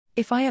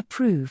 If I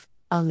approve,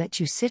 I'll let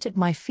you sit at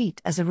my feet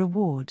as a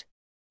reward.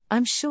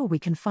 I'm sure we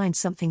can find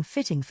something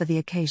fitting for the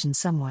occasion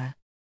somewhere."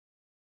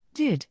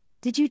 Did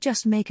you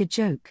just make a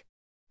joke?"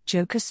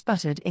 Joker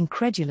sputtered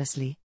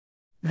incredulously.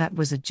 "That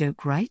was a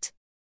joke, right?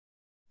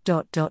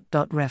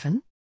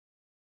 Revan?"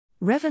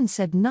 Revan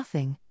said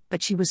nothing,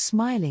 but she was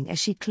smiling as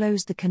she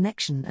closed the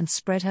connection and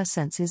spread her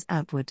senses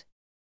outward.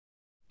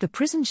 The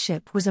prison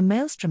ship was a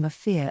maelstrom of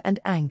fear and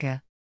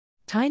anger.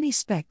 Tiny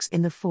specks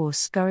in the Force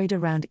scurried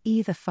around,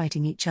 either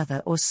fighting each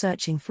other or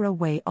searching for a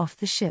way off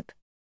the ship.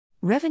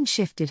 Revan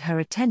shifted her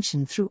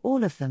attention through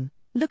all of them,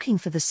 looking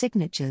for the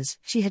signatures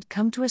she had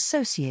come to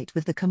associate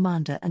with the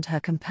commander and her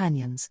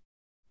companions.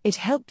 It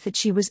helped that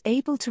she was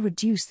able to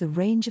reduce the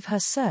range of her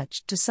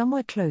search to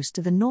somewhere close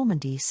to the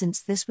Normandy,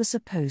 since this was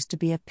supposed to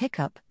be a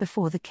pickup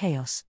before the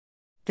chaos.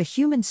 The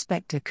human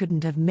spectre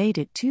couldn't have made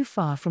it too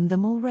far from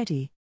them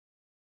already.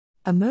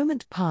 A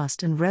moment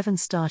passed and Revan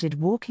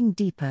started walking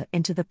deeper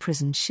into the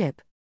prison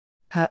ship.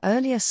 Her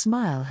earlier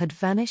smile had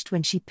vanished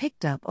when she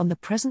picked up on the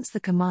presence the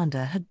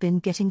commander had been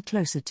getting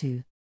closer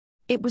to.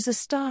 It was a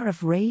star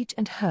of rage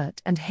and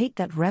hurt and hate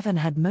that Revan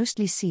had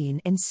mostly seen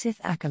in Sith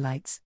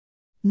acolytes.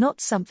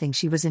 Not something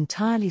she was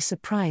entirely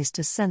surprised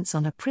to sense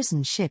on a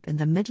prison ship in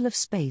the middle of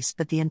space,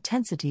 but the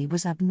intensity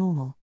was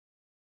abnormal.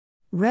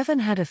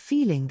 Revan had a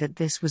feeling that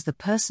this was the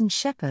person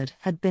Shepard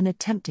had been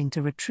attempting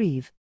to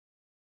retrieve.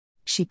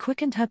 She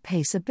quickened her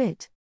pace a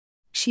bit.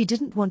 She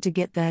didn't want to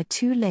get there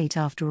too late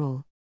after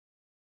all.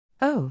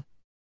 "Oh."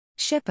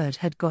 Shepard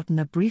had gotten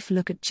a brief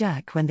look at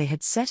Jack when they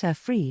had set her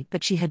free,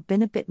 but she had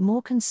been a bit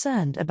more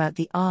concerned about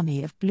the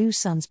army of Blue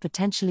Suns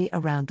potentially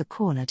around the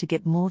corner to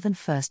get more than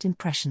first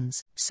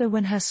impressions. So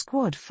when her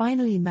squad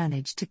finally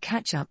managed to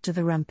catch up to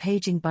the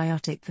rampaging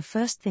biotic, the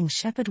first thing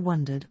Shepard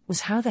wondered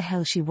was how the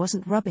hell she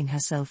wasn't rubbing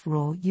herself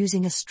raw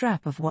using a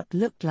strap of what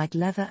looked like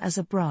leather as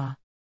a bra.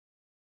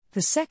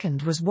 The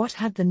second was what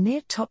had the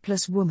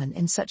near-topless woman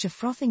in such a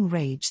frothing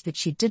rage that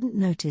she didn't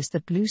notice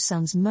the Blue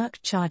Sun's merc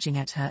charging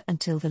at her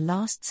until the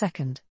last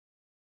second.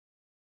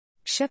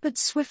 Shepard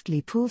swiftly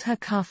pulled her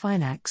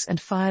carbine axe and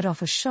fired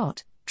off a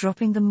shot,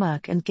 dropping the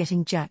merc and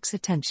getting Jack's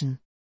attention.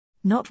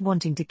 Not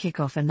wanting to kick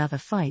off another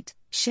fight,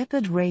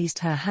 Shepard raised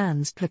her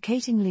hands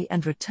placatingly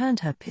and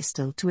returned her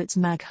pistol to its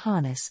mag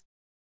harness.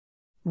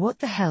 "What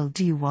the hell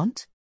do you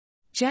want?"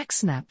 Jack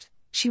snapped.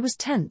 She was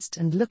tensed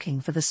and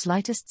looking for the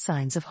slightest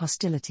signs of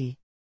hostility.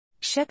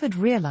 Shepard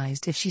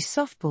realized if she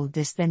softballed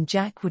this, then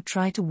Jack would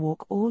try to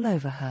walk all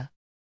over her.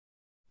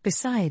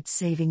 "Besides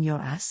saving your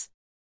ass?"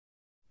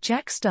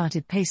 Jack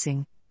started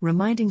pacing,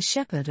 reminding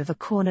Shepard of a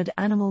cornered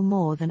animal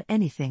more than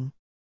anything.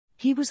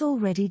 He was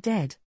already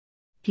dead.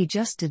 He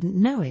just didn't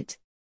know it.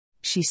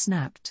 She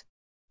snapped.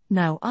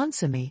 "Now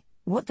answer me,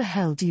 what the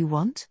hell do you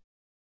want?"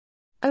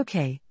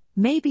 Okay,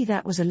 maybe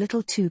that was a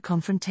little too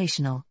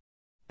confrontational.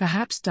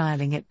 Perhaps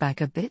dialing it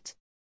back a bit?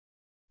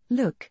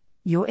 "Look,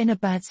 you're in a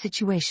bad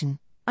situation.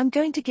 I'm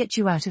going to get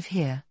you out of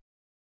here."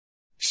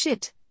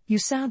 "Shit, you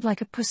sound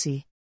like a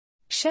pussy."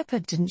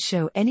 Shepard didn't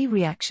show any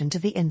reaction to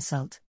the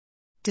insult.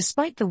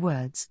 Despite the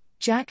words,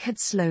 Jack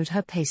had slowed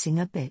her pacing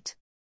a bit.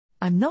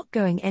 "I'm not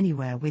going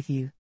anywhere with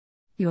you.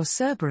 You're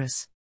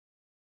Cerberus."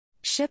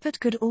 Shepard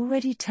could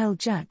already tell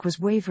Jack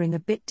was wavering a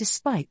bit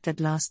despite that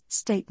last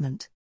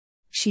statement.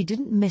 She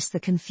didn't miss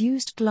the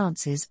confused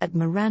glances at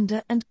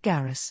Miranda and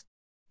Garrus.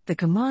 The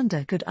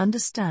commander could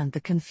understand the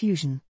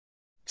confusion.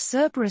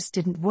 Cerberus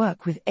didn't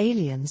work with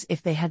aliens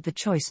if they had the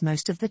choice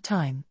most of the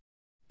time.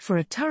 For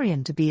a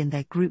Turian to be in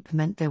their group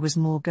meant there was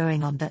more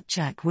going on that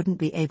Jack wouldn't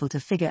be able to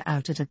figure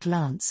out at a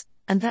glance,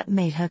 and that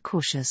made her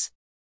cautious.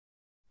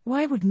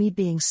 "Why would me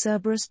being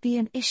Cerberus be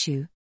an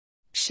issue?"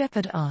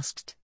 Shepard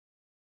asked.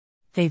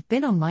 "They've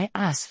been on my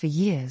ass for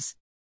years."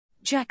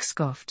 Jack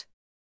scoffed.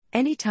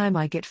 "Anytime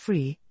I get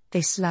free,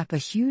 they slap a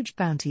huge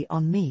bounty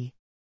on me.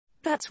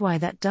 That's why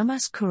that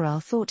dumbass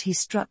Kural thought he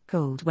struck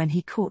gold when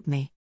he caught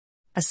me."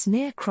 A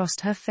sneer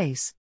crossed her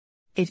face.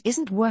 "It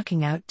isn't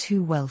working out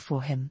too well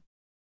for him.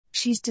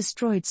 She's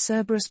destroyed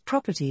Cerberus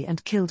property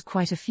and killed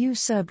quite a few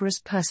Cerberus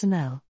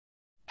personnel.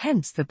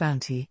 Hence the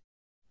bounty."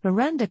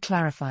 Miranda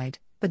clarified,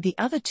 but the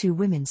other two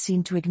women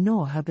seemed to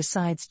ignore her,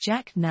 besides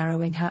Jack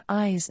narrowing her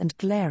eyes and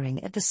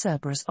glaring at the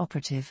Cerberus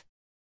operative.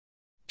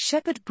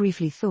 Shepard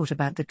briefly thought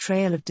about the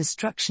trail of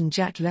destruction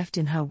Jack left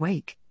in her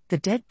wake, the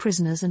dead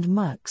prisoners and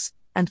mercs,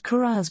 and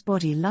Kural's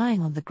body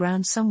lying on the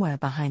ground somewhere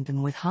behind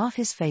them with half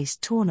his face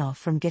torn off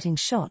from getting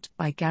shot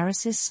by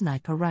Garrus's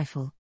sniper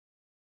rifle.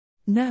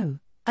 "No,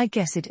 I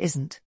guess it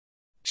isn't,"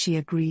 she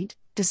agreed,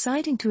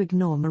 deciding to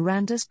ignore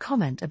Miranda's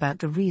comment about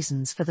the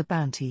reasons for the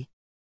bounty.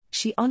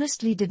 She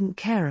honestly didn't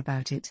care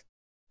about it.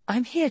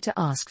 "I'm here to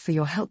ask for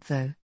your help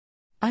though.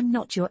 I'm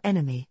not your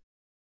enemy."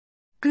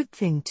 "Good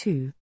thing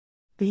too.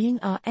 Being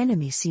our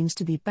enemy seems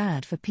to be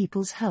bad for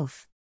people's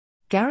health,"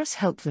 Garrus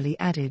helpfully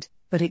added,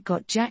 but it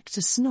got Jack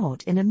to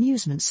snort in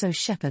amusement, so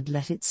Shepard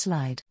let it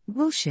slide.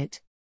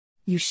 "Bullshit.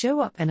 You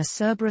show up in a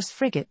Cerberus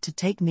frigate to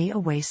take me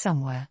away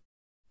somewhere.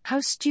 How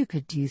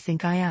stupid do you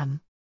think I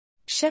am?"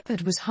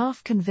 Shepard was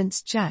half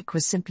convinced Jack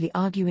was simply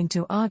arguing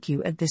to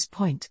argue at this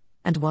point,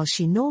 and while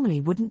she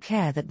normally wouldn't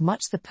care that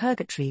much, the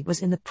purgatory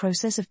was in the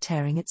process of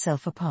tearing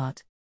itself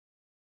apart.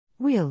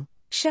 "We'll,"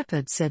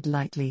 Shepard said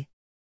lightly.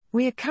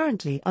 "We are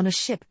currently on a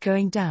ship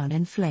going down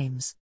in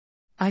flames.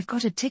 I've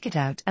got a ticket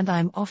out and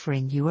I'm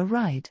offering you a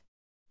ride."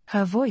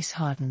 Her voice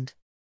hardened.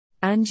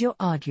 "And you're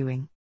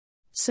arguing.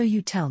 So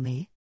you tell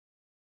me?"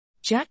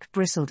 Jack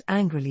bristled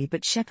angrily,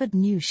 but Shepard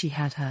knew she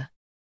had her.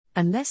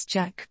 Unless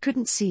Jack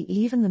couldn't see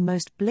even the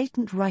most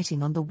blatant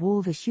writing on the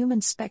wall, the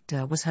human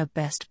spectre was her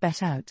best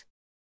bet out.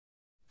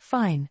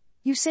 "Fine,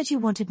 you said you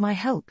wanted my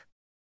help,"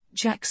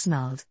 Jack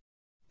snarled.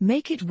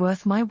 "Make it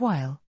worth my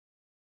while."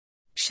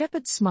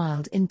 Shepard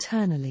smiled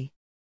internally.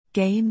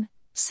 "Game,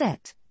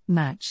 set,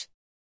 match."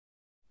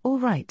 "All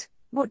right,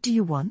 what do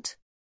you want?"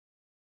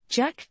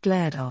 Jack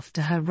glared off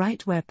to her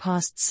right, where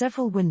past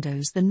several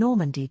windows the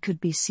Normandy could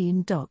be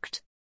seen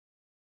docked.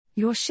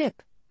 "Your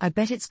ship, I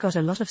bet it's got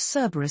a lot of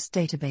Cerberus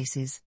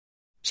databases."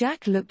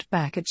 Jack looked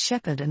back at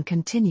Shepard and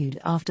continued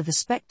after the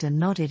Spectre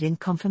nodded in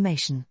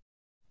confirmation.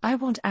 "I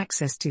want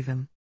access to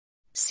them.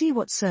 See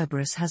what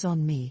Cerberus has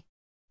on me.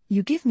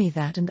 You give me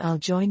that and I'll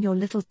join your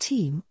little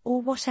team,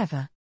 or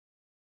whatever."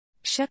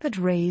 Shepard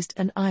raised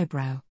an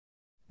eyebrow.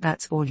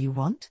 "That's all you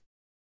want?"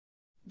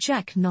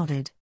 Jack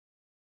nodded.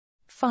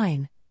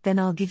 "Fine, then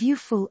I'll give you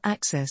full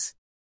access."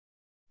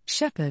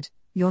 "Shepard,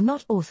 you're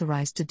not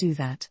authorized to do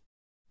that."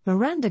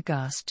 Miranda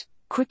gasped,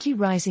 quickly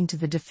rising to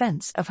the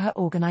defense of her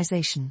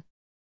organization.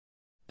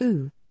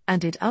 "Ooh,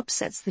 and it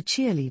upsets the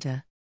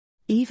cheerleader.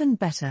 Even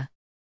better."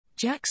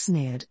 Jack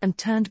sneered and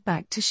turned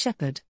back to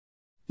Shepard.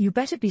 You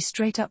better be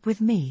straight up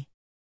with me.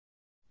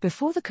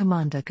 Before the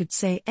commander could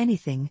say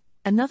anything,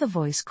 another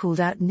voice called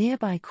out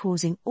nearby,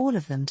 causing all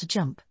of them to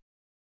jump.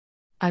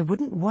 I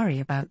wouldn't worry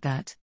about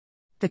that.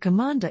 The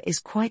commander is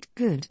quite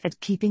good at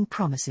keeping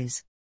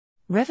promises.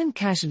 Revan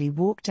casually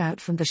walked out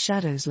from the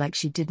shadows like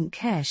she didn't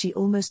care. She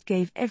almost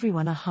gave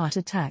everyone a heart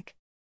attack.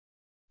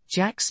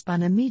 Jack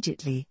spun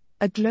immediately,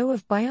 a glow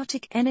of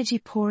biotic energy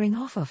pouring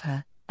off of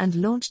her, and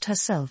launched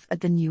herself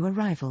at the new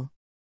arrival.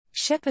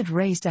 Shepard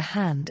raised a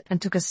hand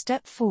and took a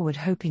step forward,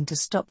 hoping to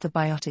stop the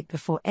biotic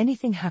before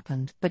anything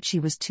happened, but she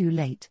was too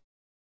late.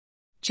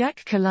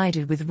 Jack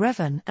collided with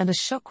Revan and a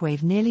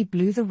shockwave nearly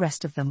blew the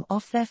rest of them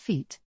off their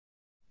feet.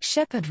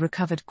 Shepard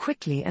recovered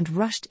quickly and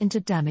rushed into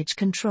damage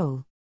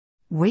control.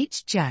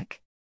 Wait,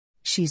 Jack.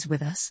 She's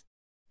with us?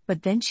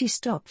 But then she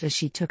stopped as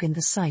she took in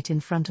the sight in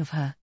front of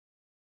her.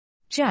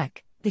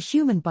 Jack, the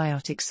human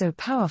biotic so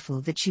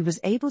powerful that she was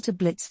able to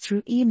blitz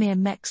through Emir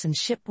mechs and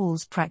ship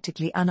walls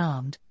practically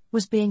unarmed,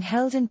 was being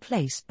held in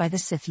place by the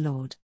Sith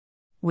Lord.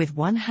 With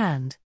one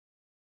hand.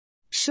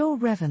 Sure,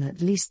 Revan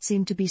at least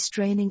seemed to be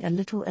straining a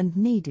little and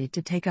needed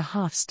to take a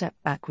half step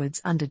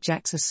backwards under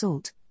Jack's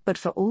assault, but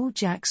for all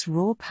Jack's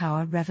raw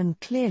power, Revan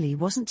clearly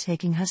wasn't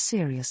taking her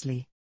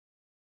seriously.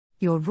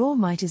 Your raw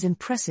might is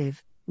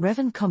impressive,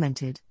 Revan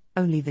commented,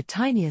 only the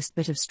tiniest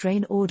bit of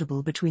strain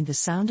audible between the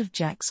sound of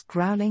Jack's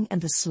growling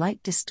and the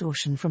slight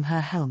distortion from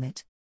her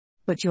helmet.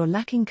 But you're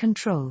lacking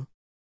control.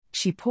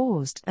 She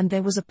paused and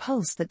there was a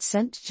pulse that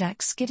sent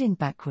Jack skidding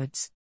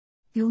backwards.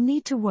 You'll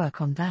need to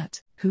work on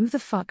that. Who the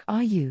fuck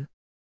are you?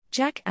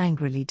 Jack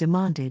angrily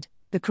demanded,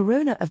 the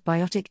corona of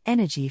biotic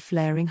energy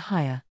flaring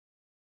higher.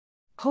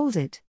 Hold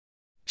it.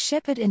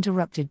 Shepard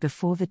interrupted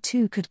before the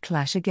two could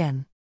clash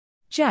again.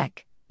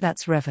 Jack,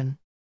 that's Revan.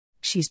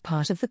 She's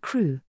part of the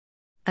crew.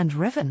 And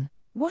Revan,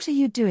 what are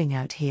you doing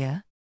out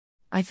here?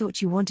 I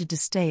thought you wanted to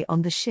stay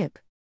on the ship.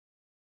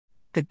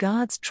 The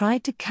guards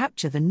tried to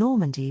capture the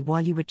Normandy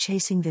while you were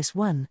chasing this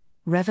one.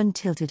 Revan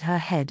tilted her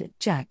head at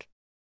Jack.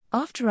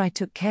 After I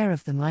took care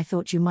of them I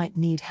thought you might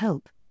need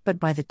help, but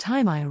by the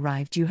time I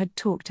arrived you had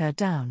talked her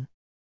down.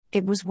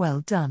 It was well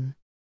done.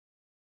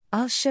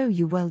 I'll show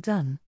you well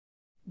done.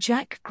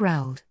 Jack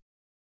growled.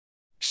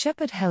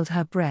 Shepard held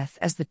her breath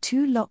as the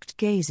two locked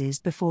gazes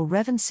before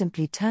Revan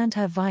simply turned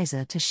her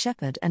visor to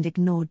Shepard and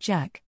ignored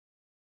Jack.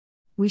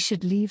 We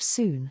should leave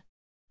soon.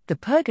 The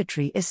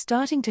purgatory is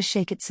starting to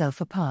shake itself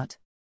apart.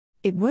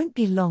 It won't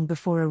be long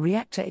before a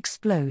reactor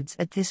explodes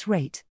at this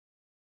rate.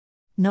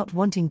 Not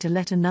wanting to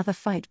let another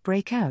fight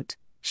break out,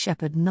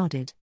 Shepard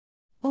nodded.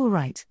 All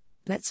right,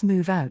 let's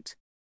move out.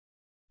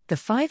 The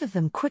five of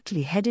them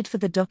quickly headed for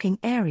the docking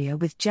area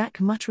with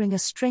Jack muttering a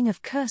string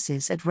of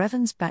curses at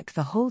Revan's back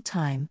the whole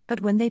time, but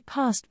when they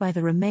passed by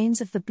the remains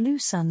of the Blue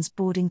Sun's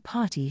boarding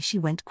party she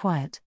went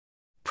quiet.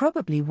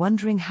 Probably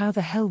wondering how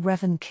the hell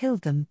Revan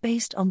killed them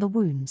based on the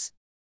wounds.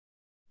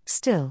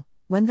 Still,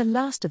 when the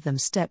last of them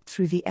stepped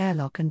through the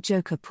airlock and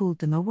Joker pulled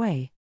them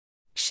away,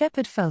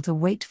 Shepard felt a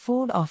weight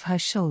fall off her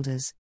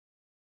shoulders.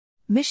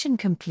 Mission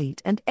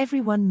complete and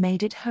everyone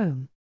made it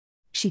home.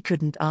 She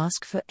couldn't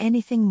ask for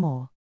anything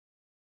more.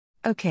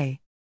 Okay.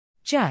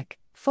 Jack,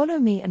 follow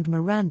me and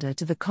Miranda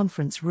to the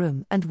conference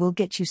room and we'll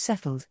get you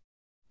settled.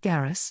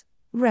 Garrus,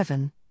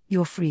 Revan,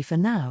 you're free for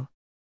now.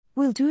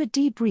 We'll do a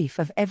debrief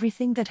of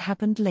everything that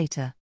happened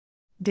later.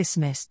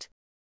 Dismissed.